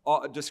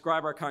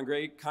our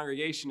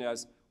congregation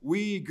as,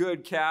 we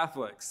good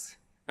Catholics,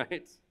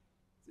 right?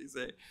 He'd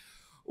say,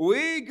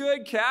 we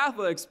good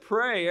Catholics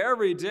pray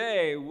every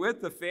day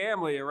with the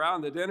family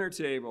around the dinner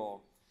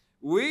table.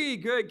 We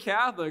good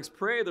Catholics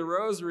pray the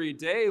rosary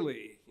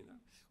daily.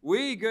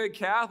 We good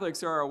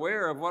Catholics are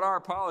aware of what our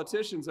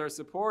politicians are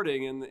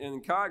supporting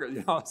in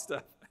Congress, all that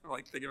stuff. I'm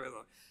like thinking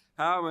about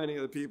how many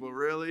of the people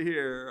really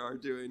here are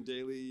doing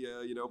daily,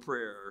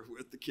 prayer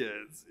with the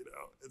kids,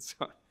 And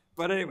so,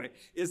 but anyway,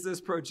 it's this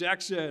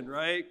projection,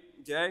 right?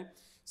 Okay.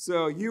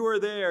 So you are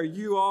there,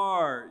 you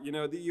are,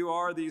 you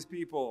are these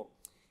people.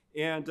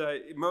 And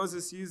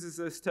Moses uses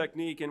this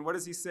technique, and what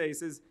does he say? He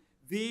says,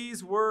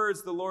 these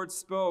words the Lord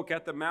spoke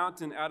at the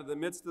mountain out of the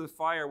midst of the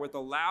fire with a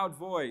loud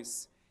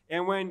voice.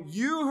 And when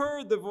you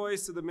heard the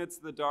voice of the midst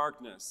of the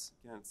darkness,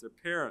 again, it's their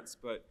parents,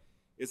 but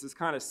it's this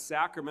kind of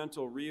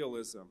sacramental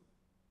realism.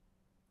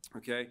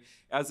 Okay?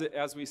 As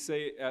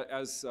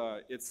it's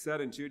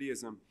said in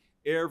Judaism,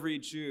 every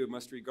Jew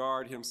must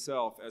regard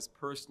himself as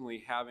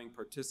personally having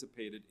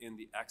participated in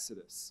the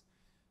Exodus.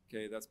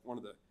 Okay, that's one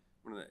of the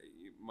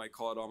you might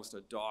call it almost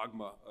a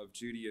dogma of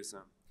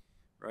Judaism,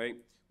 right?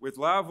 With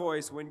loud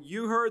voice, when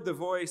you heard the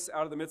voice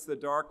out of the midst of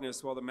the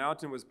darkness while the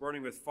mountain was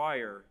burning with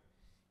fire,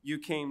 you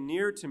came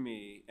near to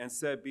me and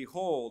said,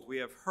 behold, we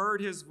have heard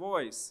his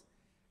voice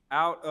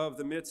out of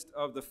the midst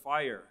of the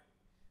fire.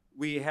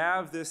 We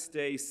have this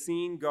day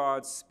seen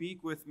God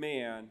speak with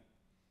man,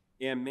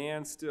 and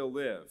man still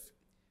live.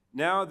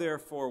 Now,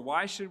 therefore,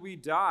 why should we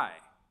die?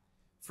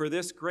 For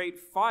this great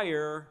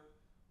fire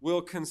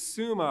will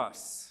consume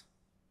us.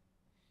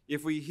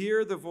 If we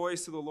hear the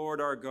voice of the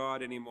Lord our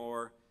God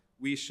anymore,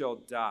 we shall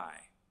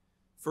die.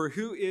 For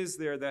who is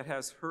there that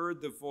has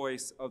heard the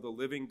voice of the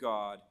living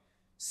God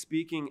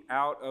speaking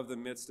out of the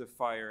midst of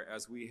fire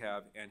as we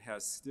have and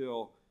has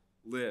still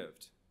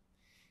lived?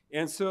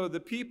 And so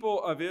the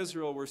people of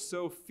Israel were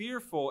so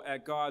fearful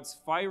at God's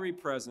fiery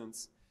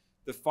presence,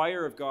 the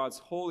fire of God's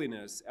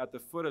holiness at the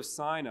foot of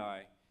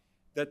Sinai,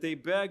 that they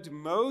begged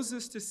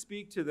Moses to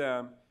speak to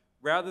them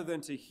rather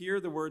than to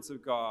hear the words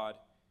of God,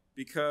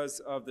 because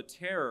of the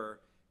terror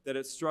that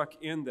it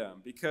struck in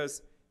them.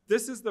 Because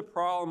this is the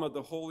problem of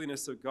the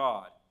holiness of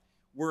God.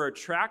 We're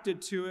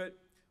attracted to it,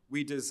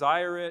 we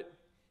desire it,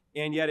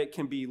 and yet it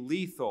can be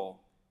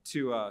lethal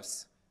to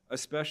us,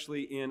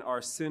 especially in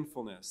our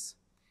sinfulness.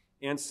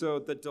 And so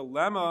the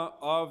dilemma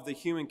of the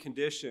human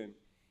condition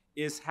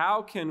is,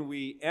 how can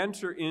we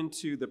enter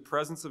into the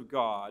presence of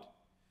God,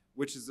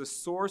 which is the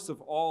source of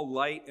all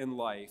light and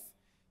life,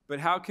 but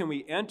how can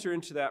we enter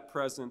into that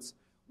presence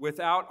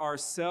without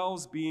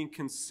ourselves being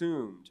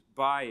consumed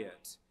by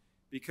it?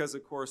 Because,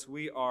 of course,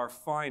 we are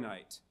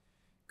finite.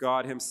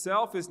 God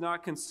himself is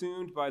not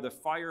consumed by the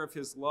fire of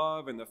his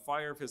love and the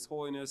fire of his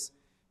holiness,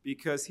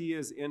 because he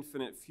is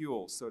infinite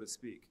fuel, so to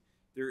speak.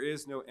 There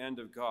is no end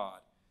of God.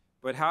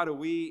 But how do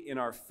we, in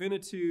our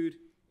finitude,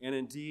 and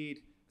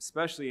indeed,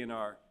 especially in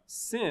our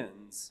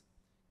sins,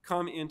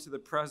 come into the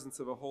presence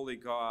of a holy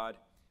God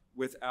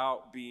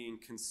without being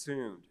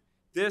consumed?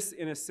 This,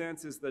 in a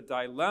sense, is the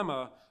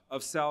dilemma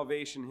of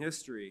salvation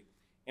history.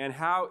 And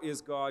how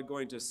is God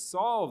going to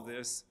solve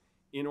this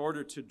in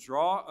order to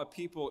draw a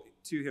people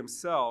to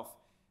himself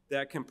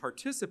that can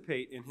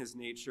participate in his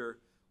nature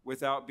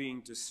without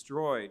being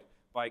destroyed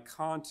by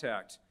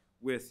contact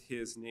with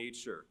his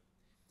nature?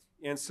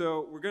 And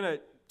so we're going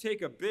to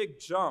take a big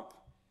jump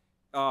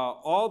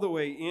all the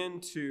way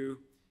into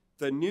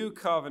the new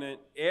covenant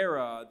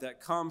era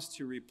that comes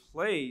to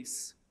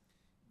replace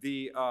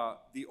the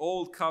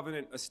old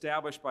covenant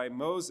established by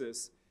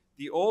Moses,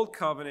 the old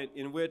covenant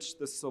in which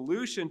the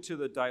solution to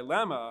the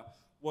dilemma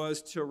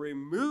was to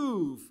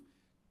remove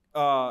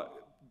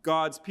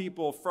God's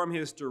people from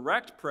his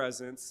direct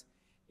presence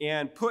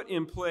and put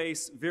in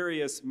place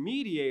various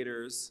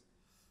mediators,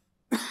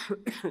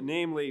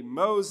 namely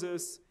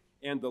Moses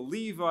and the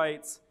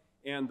Levites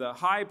and the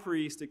high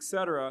priest,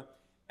 etc.,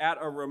 at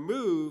a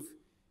remove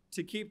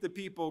to keep the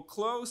people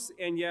close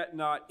and yet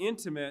not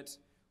intimate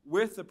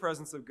with the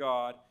presence of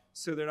God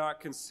so they're not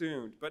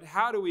consumed. But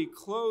how do we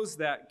close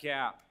that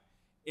gap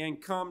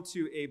and come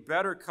to a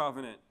better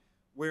covenant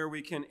where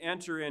we can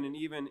enter in and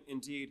even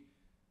indeed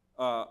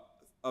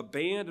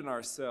abandon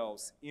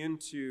ourselves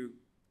into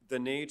the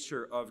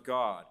nature of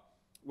God?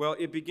 Well,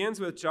 it begins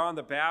with John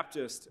the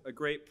Baptist, a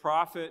great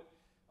prophet,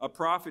 a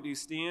prophet who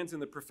stands in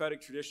the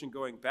prophetic tradition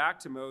going back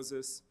to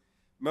Moses.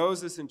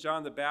 Moses and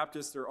John the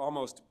Baptist are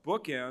almost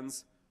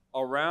bookends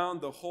around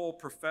the whole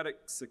prophetic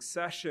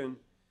succession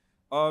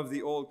of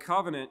the Old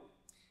Covenant.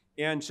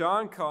 And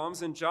John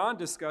comes, and John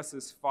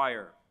discusses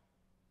fire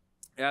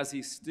as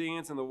he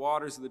stands in the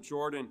waters of the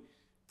Jordan,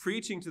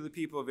 preaching to the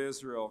people of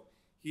Israel.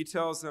 He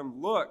tells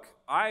them, "Look,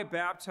 I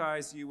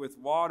baptize you with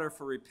water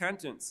for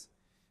repentance,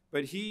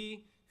 but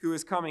he who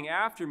is coming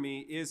after me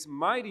is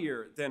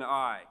mightier than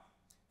I,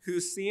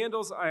 whose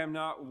sandals I am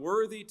not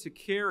worthy to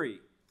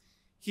carry.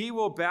 He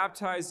will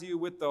baptize you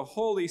with the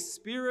Holy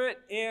Spirit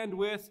and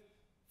with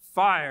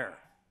fire.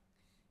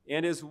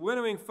 And his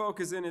winnowing fork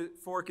is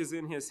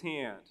in his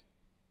hand.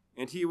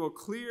 And he will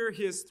clear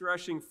his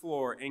threshing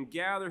floor and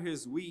gather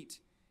his wheat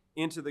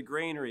into the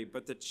granary.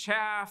 But the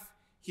chaff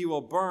he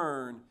will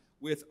burn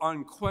with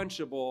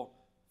unquenchable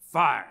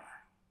fire."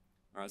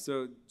 All right,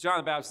 so John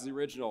the Baptist is the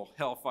original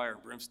hellfire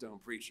and brimstone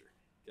preacher.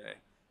 Okay,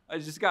 I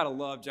just got to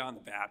love John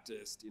the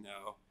Baptist. You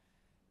know,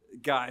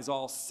 guy's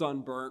all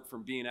sunburnt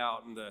from being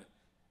out in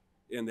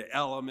the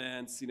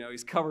elements. You know,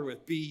 he's covered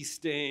with bee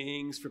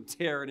stings from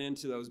tearing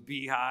into those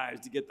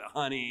beehives to get the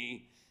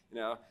honey. You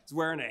know, he's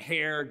wearing a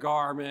hair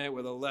garment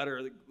with a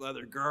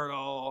leather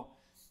girdle,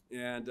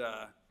 and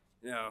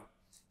you know,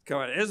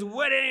 his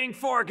winnowing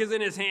fork is in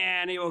his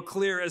hand. He will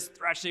clear his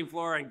threshing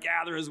floor and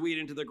gather his wheat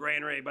into the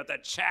granary, but the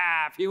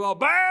chaff he will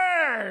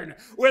burn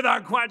with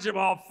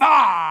unquenchable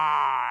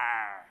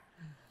fire.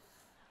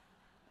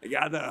 He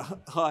got the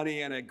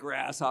honey and a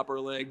grasshopper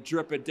leg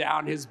dripping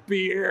down his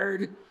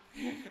beard.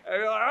 And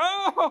you're like,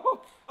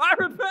 "Oh, I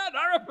repent,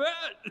 I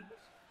repent."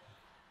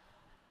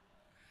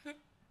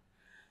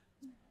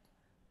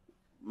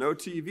 No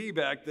TV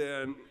back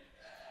then.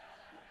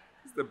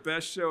 It's the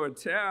best show in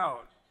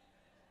town.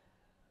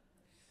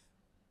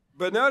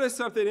 But notice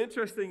something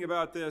interesting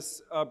about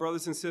this,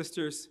 brothers and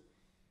sisters.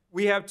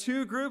 We have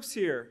two groups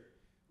here.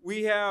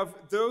 We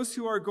have those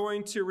who are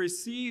going to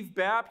receive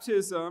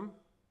baptism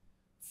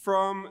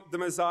from the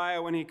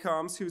Messiah when he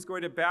comes, who's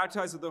going to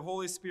baptize with the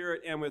Holy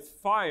Spirit and with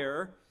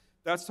fire.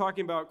 That's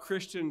talking about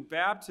Christian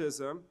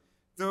baptism.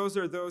 Those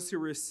are those who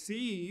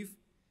receive.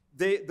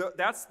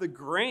 That's the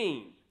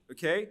grain,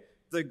 okay?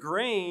 The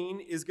grain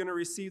is going to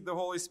receive the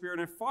Holy Spirit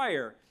and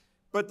fire.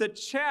 But the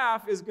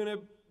chaff is going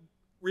to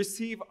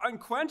receive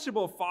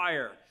unquenchable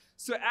fire.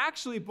 So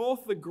actually,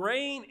 both the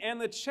grain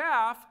and the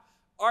chaff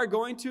are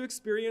going to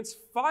experience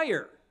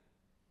fire.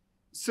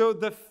 So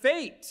the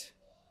fate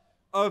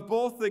of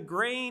both the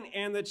grain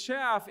and the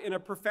chaff, in a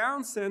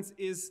profound sense,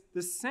 is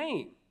the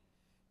same.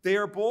 They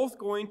are both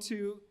going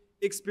to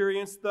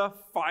experience the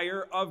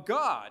fire of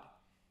God.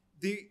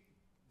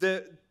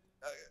 The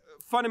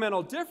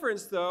fundamental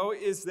difference, though,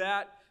 is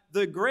that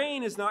the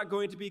grain is not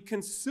going to be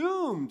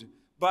consumed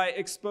by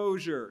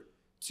exposure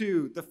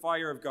to the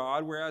fire of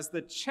God, whereas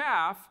the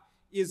chaff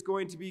is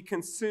going to be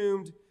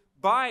consumed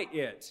by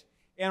it.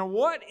 And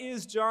what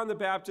is John the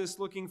Baptist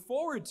looking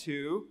forward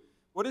to?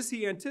 What is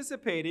he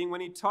anticipating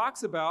when he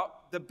talks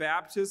about the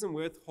baptism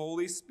with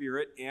Holy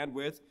Spirit and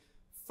with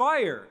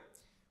fire?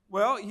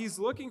 Well, he's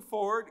looking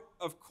forward,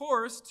 of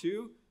course,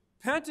 to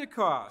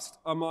Pentecost,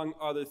 among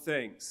other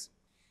things.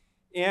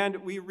 And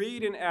we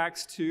read in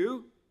Acts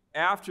 2,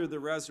 after the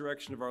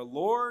resurrection of our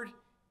Lord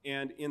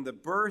and in the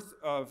birth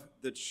of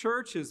the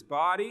church, his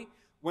body,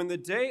 when the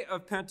day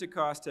of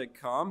Pentecost had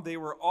come, they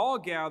were all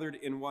gathered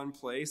in one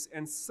place,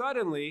 and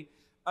suddenly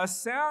a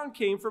sound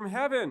came from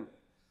heaven,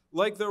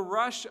 like the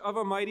rush of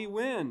a mighty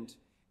wind,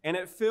 and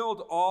it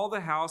filled all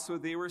the house where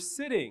they were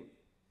sitting.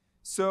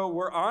 So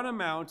we're on a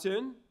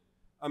mountain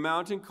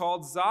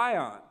called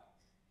Zion,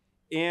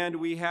 and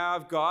we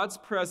have God's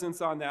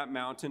presence on that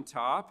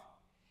mountaintop,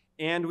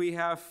 and we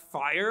have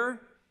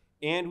fire,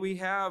 and we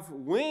have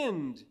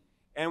wind,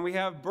 and we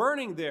have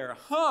burning there.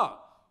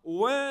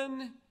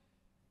 When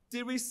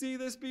did we see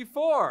this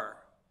before?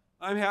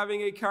 I'm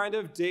having a kind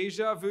of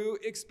deja vu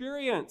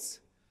experience.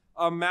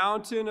 A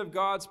mountain of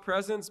God's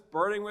presence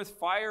burning with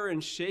fire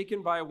and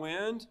shaken by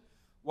wind.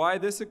 Why,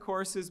 this, of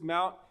course, is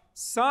Mount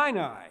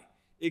Sinai,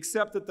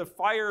 except that the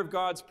fire of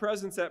God's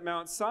presence at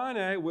Mount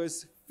Sinai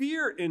was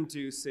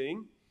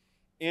fear-inducing,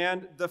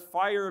 and the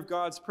fire of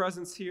God's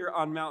presence here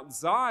on Mount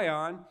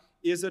Zion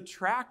is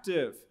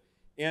attractive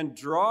and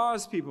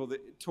draws people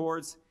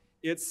towards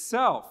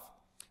itself.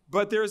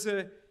 But there's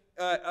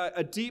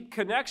a deep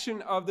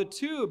connection of the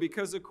two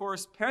because, of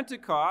course,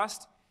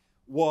 Pentecost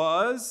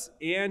was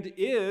and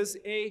is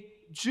a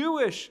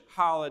Jewish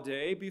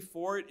holiday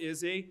before it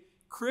is a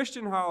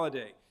Christian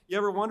holiday. You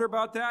ever wonder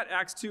about that?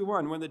 Acts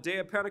 2:1, when the day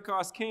of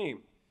Pentecost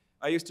came,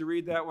 I used to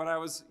read that when I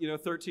was,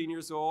 13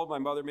 years old. My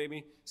mother made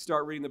me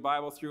start reading the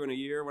Bible through in a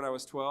year when I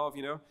was 12,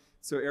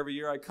 So every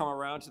year I'd come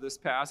around to this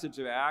passage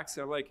of Acts,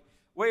 and I'm like,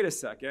 wait a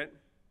second.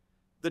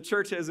 The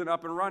church isn't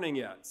up and running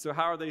yet. So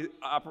how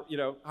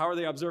are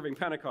they observing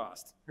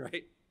Pentecost,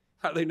 right?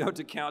 How do they know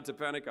to count to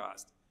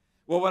Pentecost?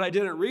 Well, what I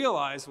didn't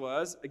realize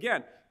was,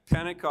 again,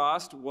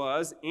 Pentecost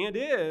was and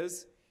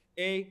is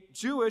a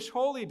Jewish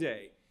holy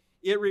day.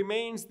 It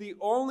remains the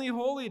only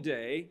holy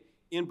day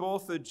in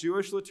both the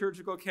Jewish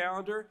liturgical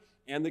calendar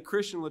and the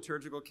Christian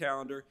liturgical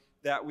calendar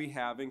that we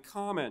have in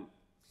common.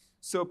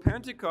 So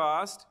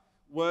Pentecost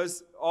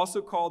was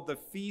also called the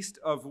Feast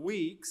of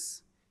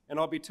Weeks, and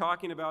I'll be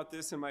talking about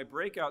this in my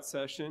breakout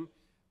session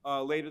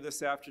later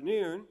this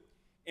afternoon.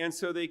 And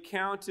so they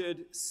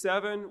counted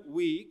 7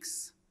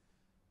 weeks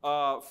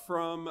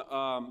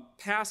from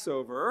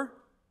Passover,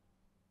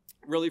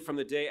 really from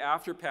the day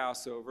after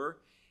Passover.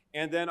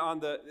 And then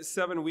on the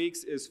 7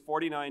 weeks is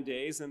 49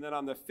 days. And then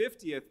on the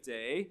 50th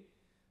day,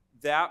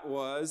 that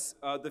was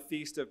the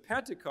Feast of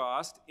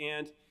Pentecost.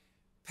 And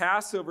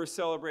Passover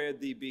celebrated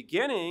the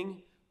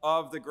beginning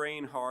of the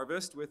grain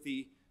harvest with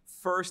the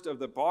first of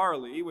the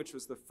barley, which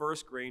was the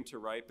first grain to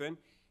ripen.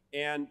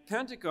 And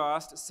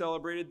Pentecost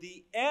celebrated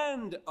the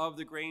end of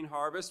the grain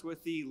harvest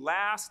with the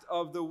last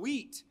of the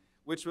wheat,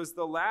 which was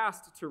the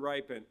last to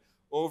ripen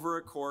over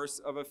a course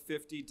of a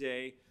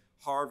 50-day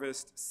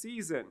harvest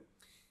season.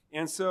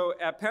 And so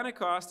at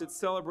Pentecost, it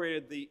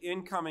celebrated the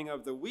incoming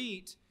of the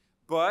wheat,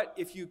 but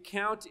if you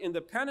count in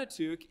the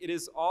Pentateuch, it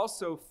is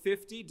also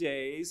 50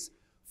 days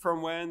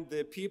from when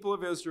the people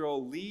of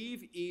Israel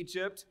leave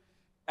Egypt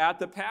at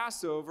the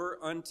Passover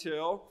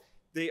until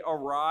they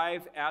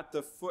arrive at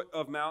the foot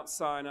of Mount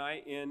Sinai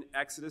in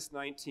Exodus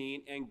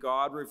 19, and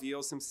God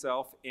reveals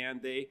himself,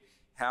 and they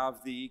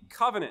have the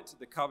covenant.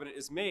 The covenant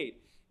is made.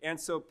 And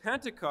so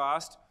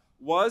Pentecost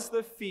was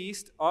the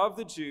feast of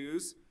the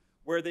Jews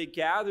where they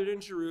gathered in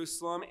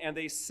Jerusalem and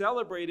they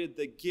celebrated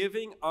the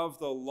giving of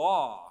the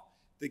law,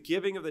 the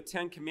giving of the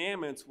 10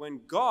 Commandments,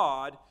 when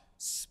God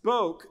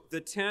spoke the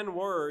 10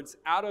 words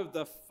out of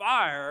the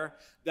fire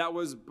that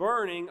was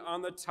burning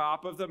on the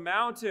top of the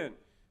mountain.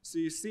 So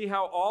you see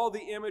how all the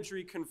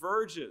imagery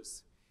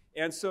converges.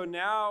 And so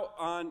now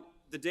on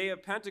the day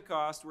of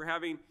Pentecost, we're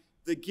having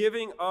the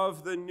giving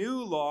of the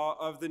new law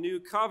of the new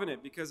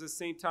covenant, because as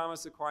St.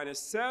 Thomas Aquinas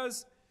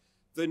says,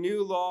 the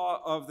new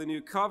law of the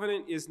new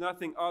covenant is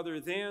nothing other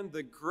than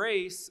the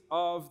grace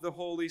of the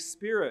Holy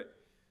Spirit.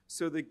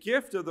 So the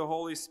gift of the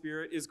Holy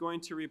Spirit is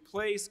going to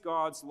replace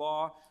God's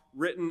law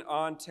written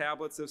on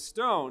tablets of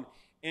stone.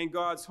 And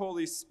God's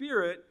Holy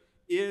Spirit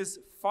is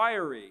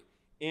fiery.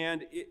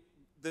 And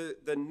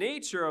the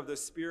nature of the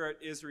Spirit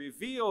is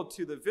revealed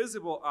to the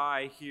visible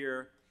eye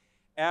here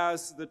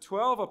as the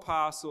 12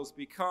 apostles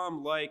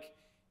become like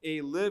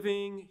a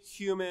living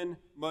human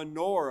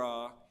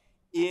menorah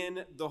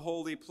in the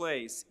holy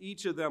place,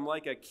 each of them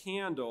like a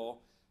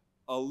candle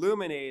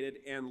illuminated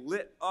and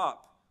lit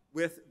up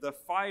with the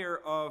fire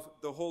of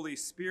the Holy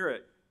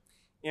Spirit.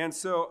 And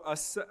so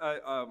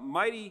a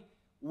mighty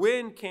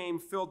wind came,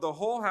 filled the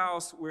whole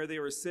house where they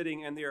were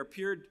sitting, and there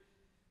appeared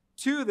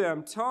to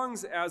them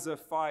tongues as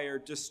of fire,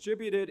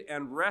 distributed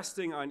and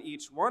resting on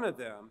each one of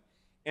them.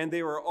 And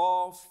they were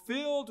all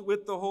filled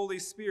with the Holy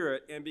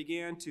Spirit and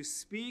began to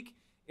speak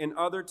in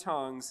other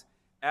tongues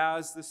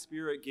as the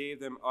Spirit gave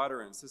them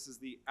utterance. This is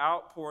the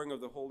outpouring of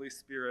the Holy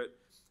Spirit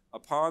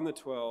upon the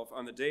 12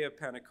 on the day of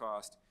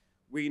Pentecost.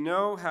 We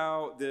know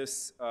how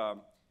this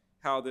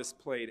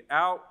played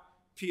out.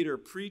 Peter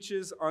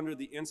preaches under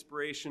the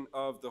inspiration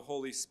of the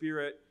Holy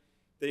Spirit.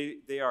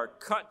 They are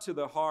cut to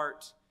the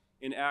heart.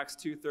 In Acts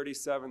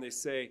 2:37, they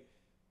say,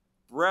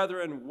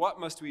 "Brethren, what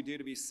must we do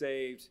to be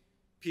saved?"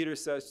 Peter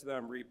says to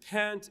them,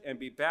 "Repent and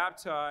be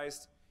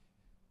baptized,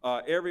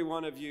 every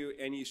one of you,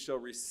 and ye shall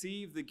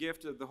receive the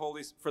gift of the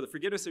Holy Spirit, for the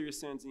forgiveness of your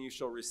sins, and you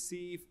shall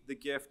receive the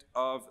gift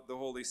of the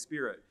Holy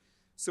Spirit."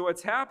 So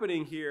what's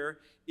happening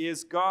here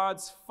is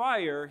God's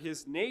fire,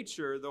 his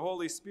nature, the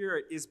Holy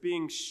Spirit, is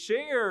being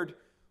shared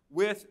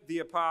with the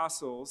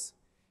apostles.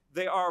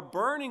 They are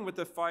burning with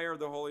the fire of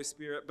the Holy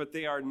Spirit, but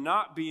they are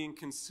not being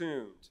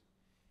consumed.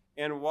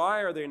 And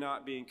why are they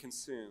not being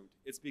consumed?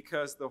 It's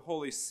because the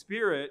Holy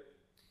Spirit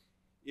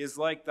is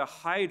like the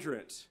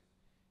hydrant,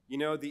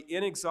 the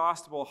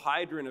inexhaustible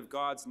hydrant of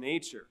God's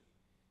nature.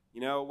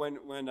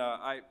 When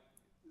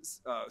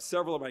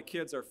several of my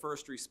kids are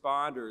first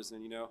responders,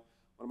 and,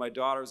 one of my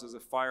daughters is a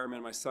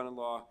fireman, my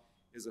son-in-law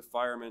is a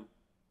fireman.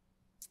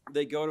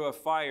 They go to a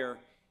fire.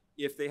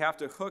 If they have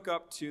to hook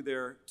up to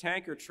their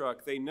tanker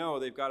truck, they know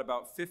they've got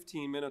about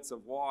 15 minutes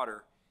of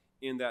water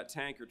in that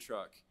tanker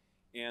truck,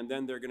 and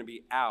then they're going to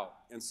be out.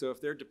 And so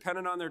if they're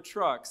dependent on their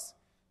trucks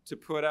to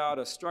put out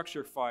a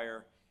structure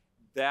fire,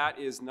 that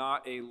is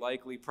not a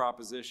likely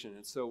proposition.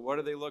 And so what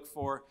do they look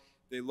for?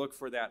 They look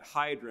for that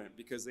hydrant,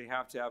 because they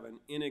have to have an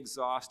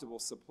inexhaustible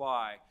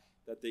supply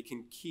that they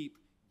can keep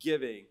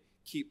giving,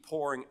 keep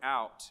pouring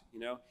out,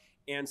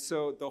 And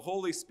so the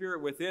Holy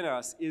Spirit within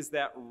us is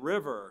that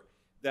river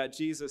that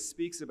Jesus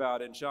speaks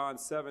about in John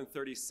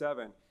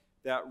 7:37,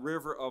 that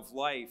river of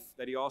life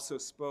that he also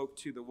spoke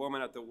to the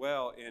woman at the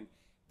well, and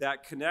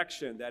that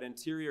connection, that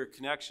interior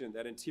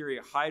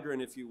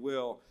hydrant, if you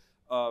will,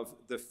 of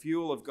the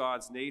fuel of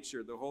God's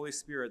nature, the Holy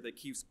Spirit that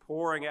keeps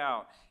pouring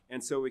out,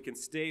 and so we can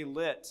stay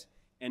lit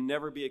and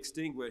never be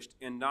extinguished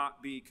and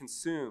not be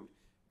consumed.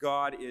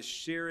 God is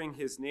sharing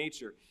his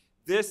nature.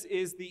 This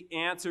is the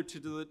answer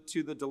to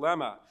the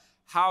dilemma.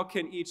 How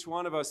can each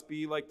one of us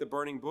be like the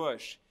burning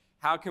bush?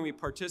 How can we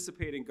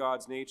participate in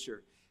God's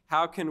nature?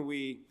 How can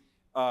we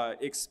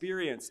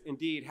experience,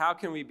 indeed, how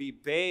can we be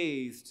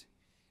bathed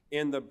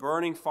in the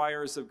burning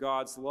fires of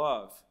God's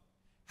love?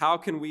 How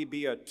can we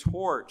be a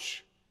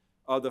torch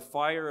of the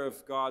fire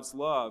of God's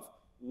love,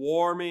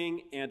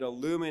 warming and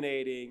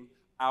illuminating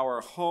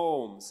our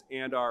homes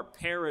and our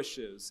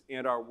parishes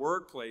and our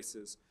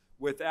workplaces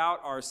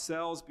without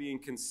ourselves being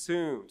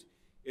consumed?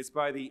 It's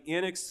by the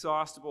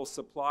inexhaustible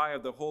supply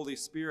of the Holy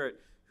Spirit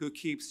who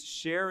keeps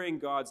sharing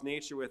God's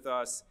nature with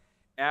us.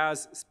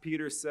 As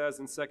Peter says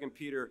in 2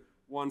 Peter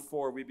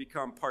 1:4, we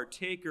become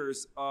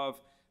partakers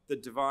of the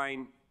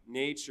divine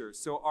nature.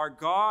 So our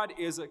God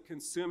is a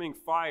consuming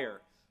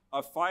fire,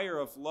 a fire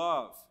of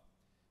love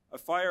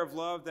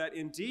that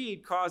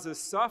indeed causes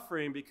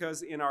suffering,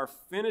 because in our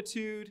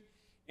finitude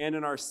and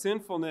in our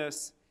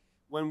sinfulness,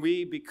 when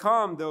we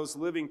become those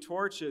living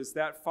torches,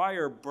 that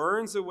fire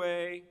burns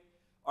away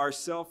our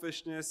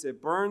selfishness,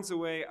 it burns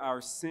away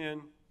our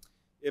sin,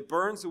 it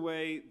burns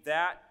away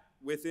that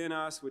within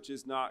us which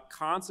is not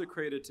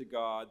consecrated to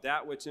God,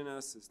 that which in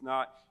us is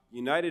not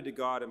united to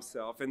God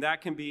himself. And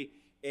that can be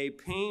a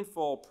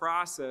painful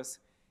process,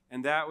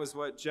 and that was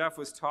what Jeff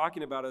was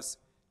talking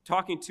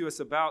to us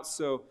about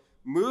so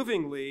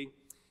movingly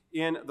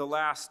in the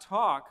last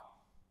talk.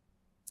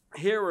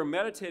 Here we're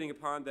meditating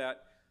upon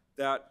that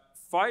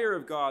fire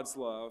of God's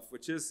love,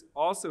 which is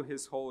also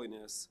his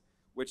holiness,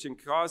 which can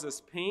cause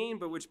us pain,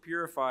 but which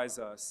purifies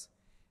us.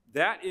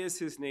 That is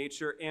his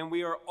nature, and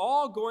we are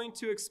all going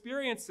to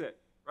experience it,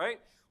 right?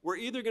 We're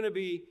either going to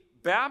be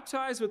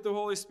baptized with the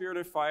Holy Spirit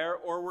and fire,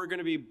 or we're going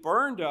to be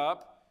burned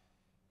up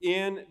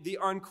in the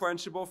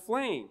unquenchable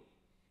flame.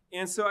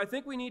 And so I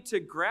think we need to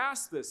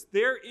grasp this.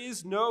 There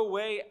is no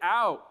way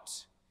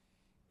out.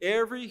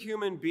 Every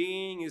human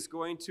being is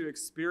going to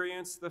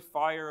experience the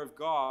fire of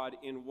God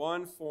in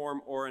one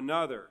form or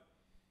another.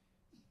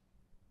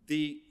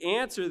 The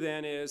answer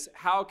then is,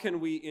 how can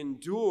we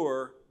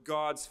endure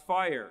God's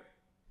fire?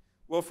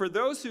 Well, for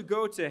those who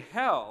go to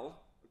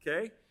hell,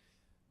 okay,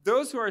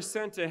 those who are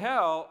sent to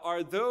hell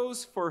are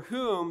those for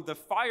whom the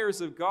fires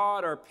of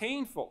God are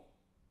painful.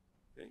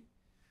 Okay?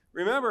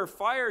 Remember,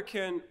 fire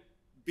can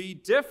be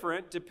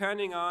different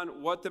depending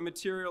on what the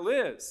material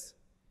is.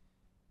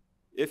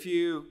 If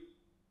you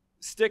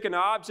stick an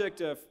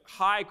object of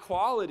high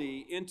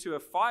quality into a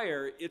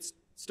fire, it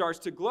starts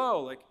to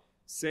glow, like,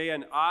 say,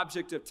 an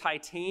object of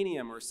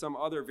titanium or some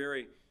other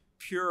very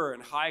pure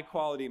and high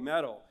quality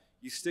metal.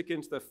 You stick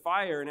into the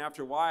fire, and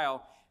after a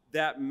while,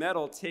 that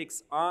metal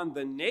takes on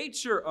the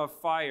nature of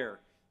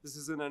fire. This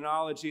is an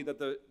analogy that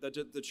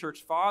the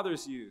church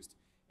fathers used.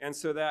 And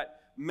so that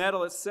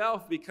metal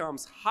itself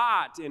becomes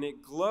hot, and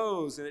it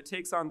glows, and it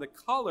takes on the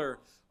color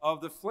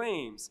of the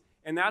flames.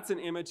 And that's an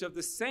image of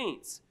the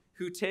saints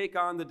who take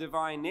on the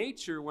divine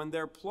nature when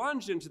they're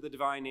plunged into the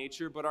divine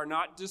nature, but are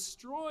not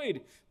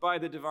destroyed by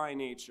the divine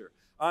nature.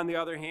 On the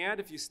other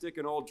hand, if you stick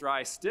an old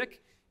dry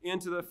stick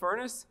into the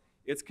furnace,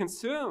 it's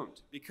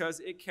consumed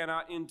because it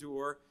cannot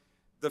endure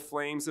the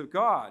flames of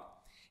God.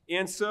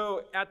 And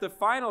so at the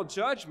final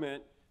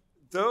judgment,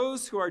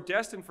 those who are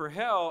destined for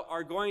hell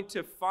are going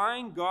to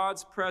find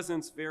God's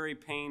presence very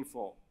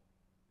painful.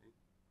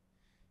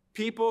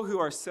 People who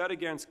are set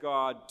against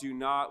God do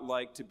not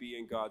like to be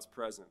in God's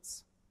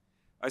presence.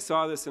 I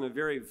saw this in a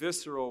very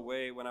visceral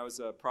way when I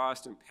was a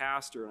Protestant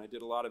pastor and I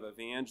did a lot of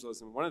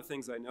evangelism. One of the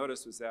things I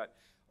noticed was that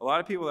a lot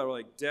of people that were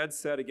like dead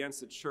set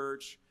against the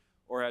church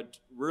or had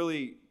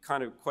really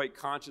kind of quite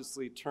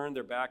consciously turned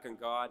their back on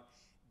God,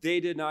 they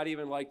did not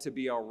even like to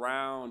be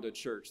around a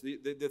church.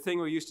 The thing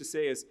we used to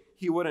say is,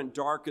 he wouldn't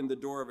darken the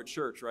door of a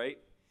church, right?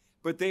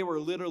 But they were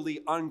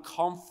literally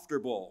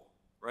uncomfortable,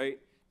 right,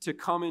 to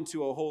come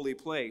into a holy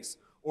place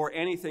or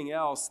anything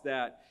else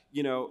that,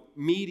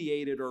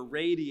 mediated or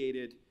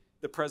radiated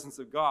the presence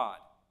of God.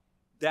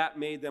 That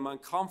made them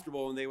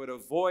uncomfortable, and they would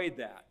avoid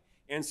that.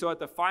 And so at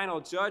the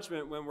final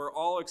judgment, when we're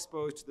all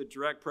exposed to the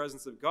direct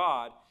presence of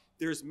God,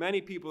 there's many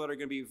people that are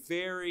going to be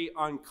very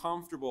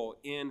uncomfortable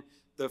in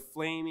the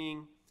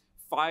flaming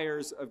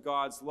fires of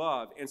God's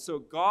love. And so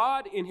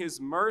God, in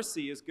his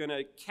mercy, is going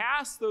to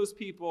cast those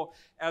people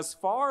as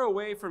far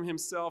away from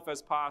himself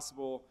as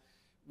possible,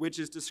 which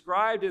is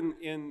described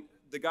in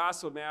the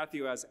Gospel of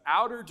Matthew as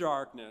outer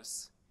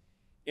darkness.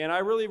 And I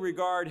really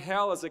regard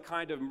hell as a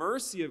kind of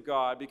mercy of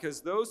God,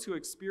 because those who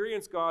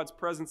experience God's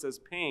presence as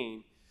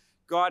pain,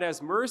 God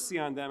has mercy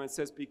on them and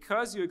says,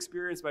 because you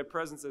experience my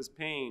presence as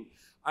pain,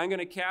 I'm going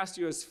to cast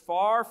you as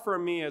far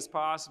from me as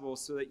possible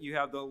so that you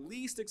have the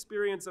least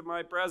experience of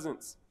my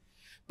presence.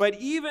 But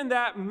even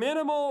that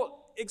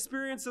minimal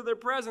experience of their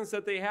presence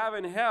that they have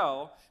in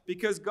hell,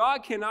 because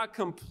God cannot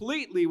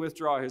completely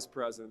withdraw his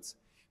presence,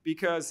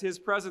 because his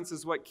presence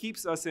is what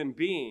keeps us in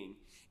being.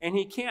 And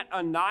he can't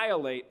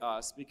annihilate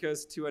us,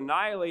 because to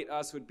annihilate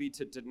us would be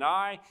to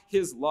deny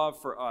his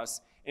love for us,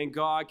 and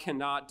God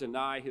cannot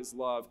deny his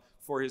love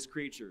for his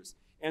creatures.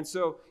 And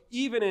so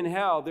even in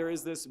hell, there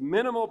is this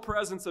minimal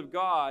presence of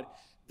God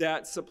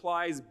that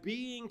supplies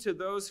being to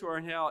those who are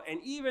in hell, and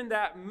even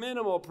that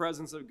minimal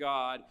presence of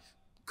God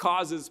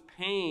causes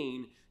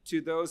pain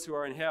to those who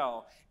are in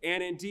hell.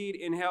 And indeed,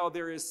 in hell,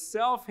 there is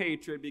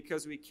self-hatred,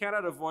 because we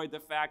cannot avoid the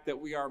fact that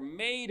we are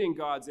made in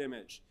God's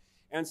image.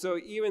 And so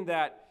even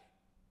that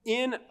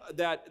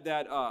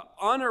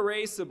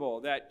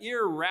unerasable, that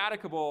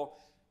ineradicable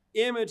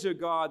image of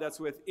God that's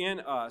within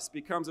us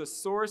becomes a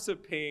source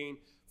of pain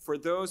for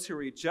those who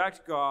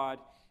reject God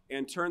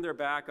and turn their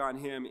back on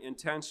him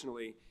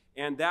intentionally.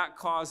 And that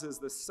causes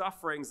the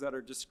sufferings that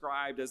are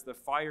described as the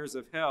fires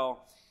of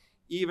hell,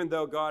 even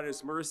though God in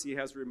his mercy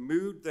has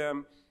removed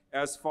them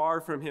as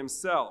far from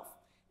himself.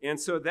 And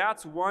so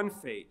that's one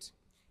fate.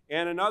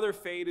 And another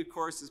fate, of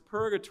course, is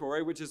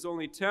purgatory, which is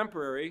only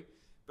temporary,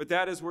 but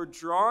that is we're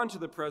drawn to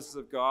the presence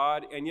of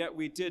God, and yet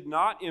we did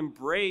not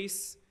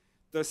embrace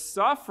the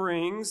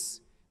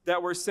sufferings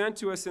that were sent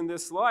to us in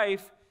this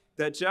life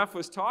that Jeff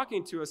was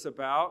talking to us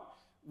about.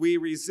 We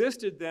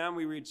resisted them,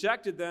 we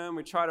rejected them,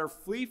 we try to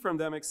flee from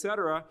them,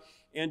 etc.,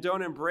 and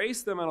don't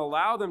embrace them and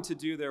allow them to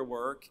do their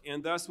work.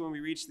 And thus, when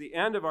we reach the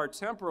end of our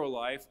temporal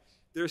life,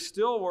 there's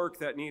still work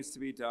that needs to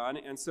be done.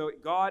 And so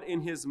God,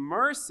 in his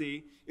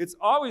mercy, it's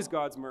always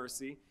God's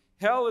mercy.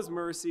 Hell is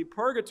mercy,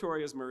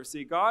 purgatory is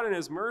mercy. God, in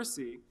his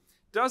mercy,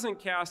 doesn't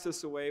cast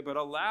us away, but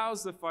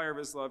allows the fire of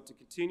his love to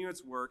continue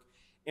its work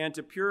and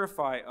to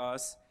purify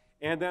us.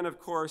 And then, of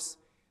course,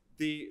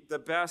 the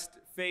best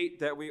fate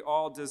that we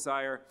all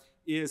desire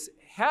is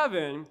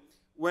heaven,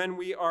 when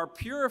we are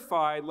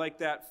purified like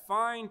that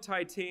fine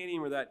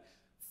titanium, or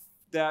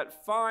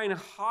that fine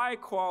high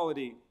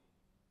quality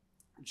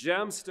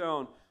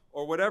gemstone,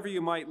 or whatever you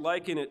might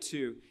liken it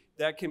to,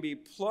 that can be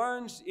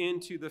plunged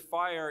into the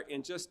fire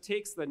and just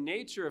takes the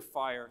nature of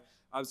fire,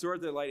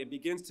 absorbs the light, and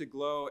begins to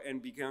glow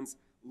and becomes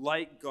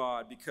like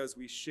God, because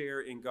we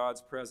share in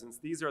God's presence.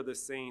 These are the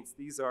saints.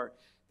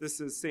 This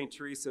is St.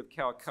 Teresa of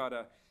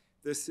Calcutta.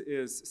 This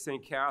is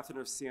St. Catherine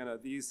of Siena.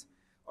 These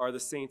are the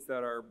saints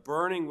that are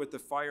burning with the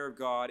fire of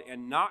God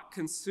and not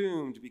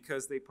consumed,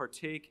 because they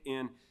partake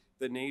in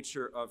the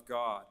nature of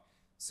God.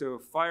 So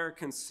fire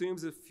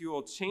consumes the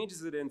fuel,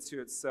 changes it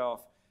into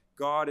itself.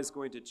 God is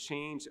going to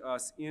change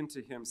us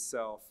into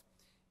himself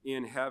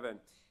in heaven.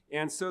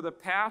 And so the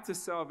path to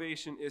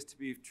salvation is to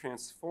be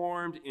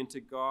transformed into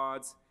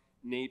God's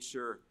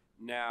nature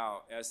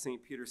now, as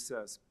St. Peter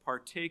says,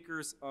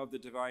 partakers of the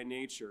divine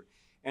nature.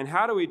 And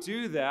how do we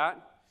do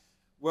that?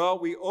 Well,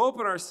 we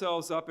open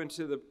ourselves up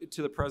into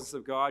the presence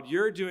of God.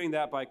 You're doing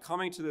that by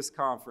coming to this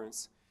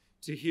conference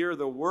to hear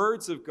the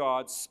words of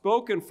God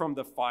spoken from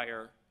the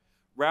fire,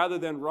 rather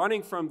than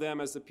running from them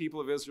as the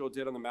people of Israel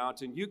did on the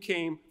mountain. You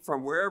came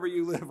from wherever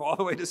you live all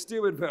the way to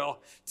Steubenville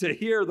to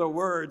hear the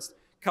words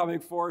coming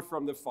forth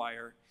from the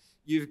fire.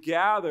 You've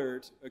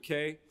gathered,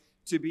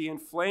 to be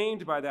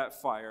inflamed by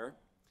that fire.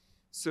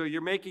 So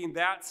you're making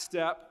that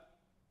step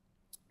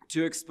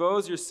to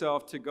expose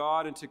yourself to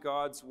God and to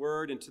God's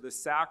word and to the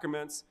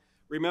sacraments.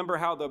 Remember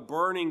how the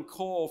burning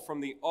coal from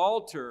the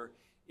altar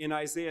in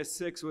Isaiah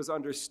 6 was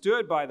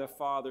understood by the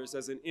fathers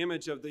as an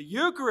image of the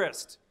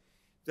Eucharist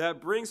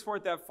that brings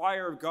forth that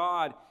fire of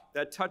God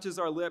that touches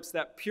our lips,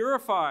 that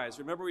purifies.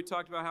 Remember we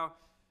talked about how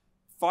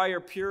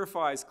fire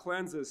purifies,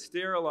 cleanses,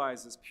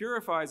 sterilizes,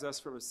 purifies us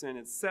from sin.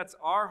 It sets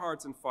our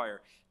hearts on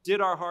fire. Did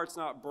our hearts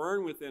not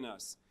burn within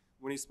us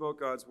when he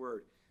spoke God's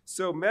word?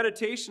 So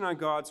meditation on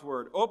God's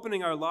word,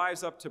 opening our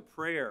lives up to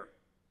prayer,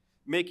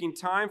 making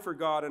time for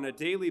God on a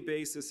daily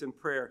basis in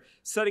prayer,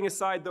 setting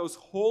aside those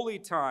holy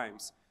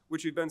times,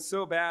 which we've been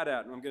so bad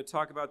at, and I'm going to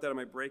talk about that in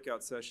my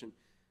breakout session,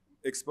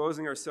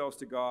 exposing ourselves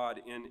to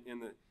God in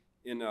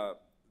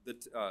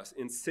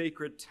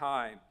sacred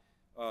time,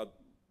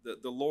 the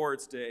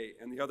Lord's Day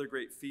and the other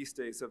great feast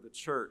days of the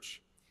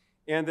church.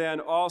 And then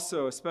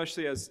also,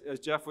 especially as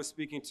Jeff was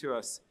speaking to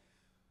us,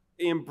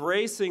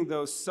 embracing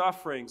those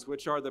sufferings,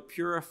 which are the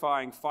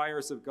purifying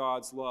fires of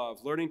God's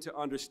love, learning to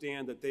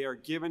understand that they are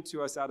given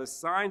to us out of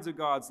signs of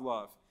God's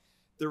love.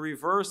 The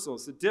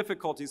reversals, the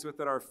difficulties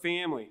within our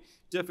family,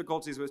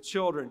 difficulties with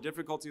children,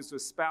 difficulties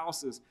with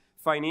spouses,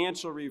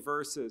 financial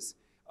reverses,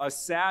 a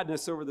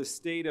sadness over the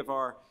state of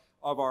our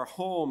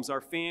homes,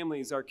 our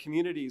families, our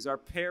communities, our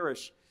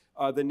parish,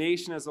 the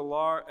nation as a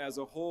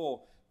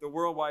whole, the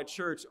worldwide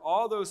church.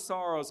 All those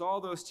sorrows, all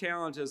those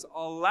challenges,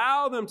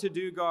 allow them to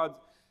do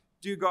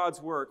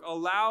God's work.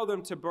 Allow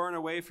them to burn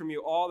away from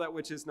you all that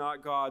which is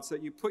not God, so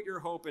that you put your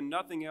hope in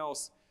nothing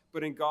else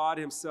but in God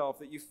himself,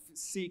 that you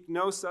seek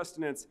no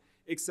sustenance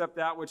except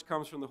that which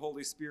comes from the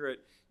Holy Spirit,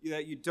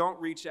 that you don't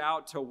reach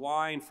out to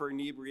wine for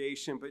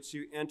inebriation, but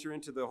you enter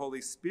into the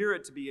Holy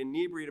Spirit to be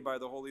inebriated by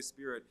the Holy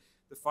Spirit,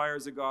 the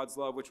fires of God's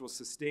love, which will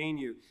sustain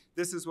you.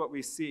 This is what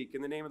we seek.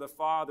 In the name of the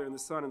Father, and the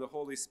Son, and the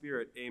Holy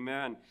Spirit,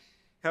 amen.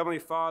 Heavenly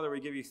Father, we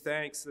give you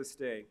thanks this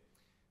day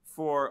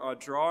for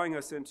drawing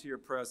us into your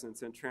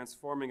presence and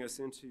transforming us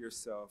into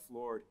yourself.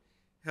 Lord,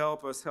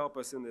 help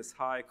us in this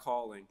high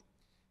calling.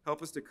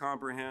 Help us to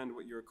comprehend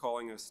what you're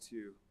calling us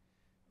to.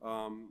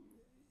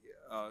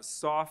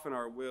 Soften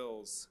our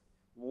wills,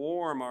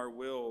 warm our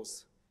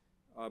wills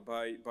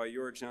by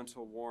your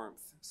gentle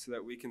warmth, so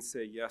that we can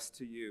say yes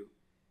to you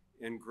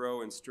and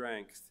grow in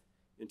strength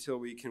until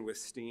we can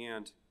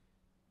withstand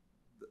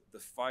the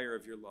fire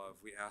of your love.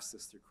 We ask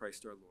this through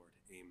Christ our Lord.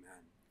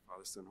 Amen.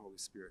 Father, Son, Holy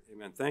Spirit.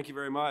 Amen. Thank you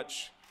very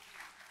much.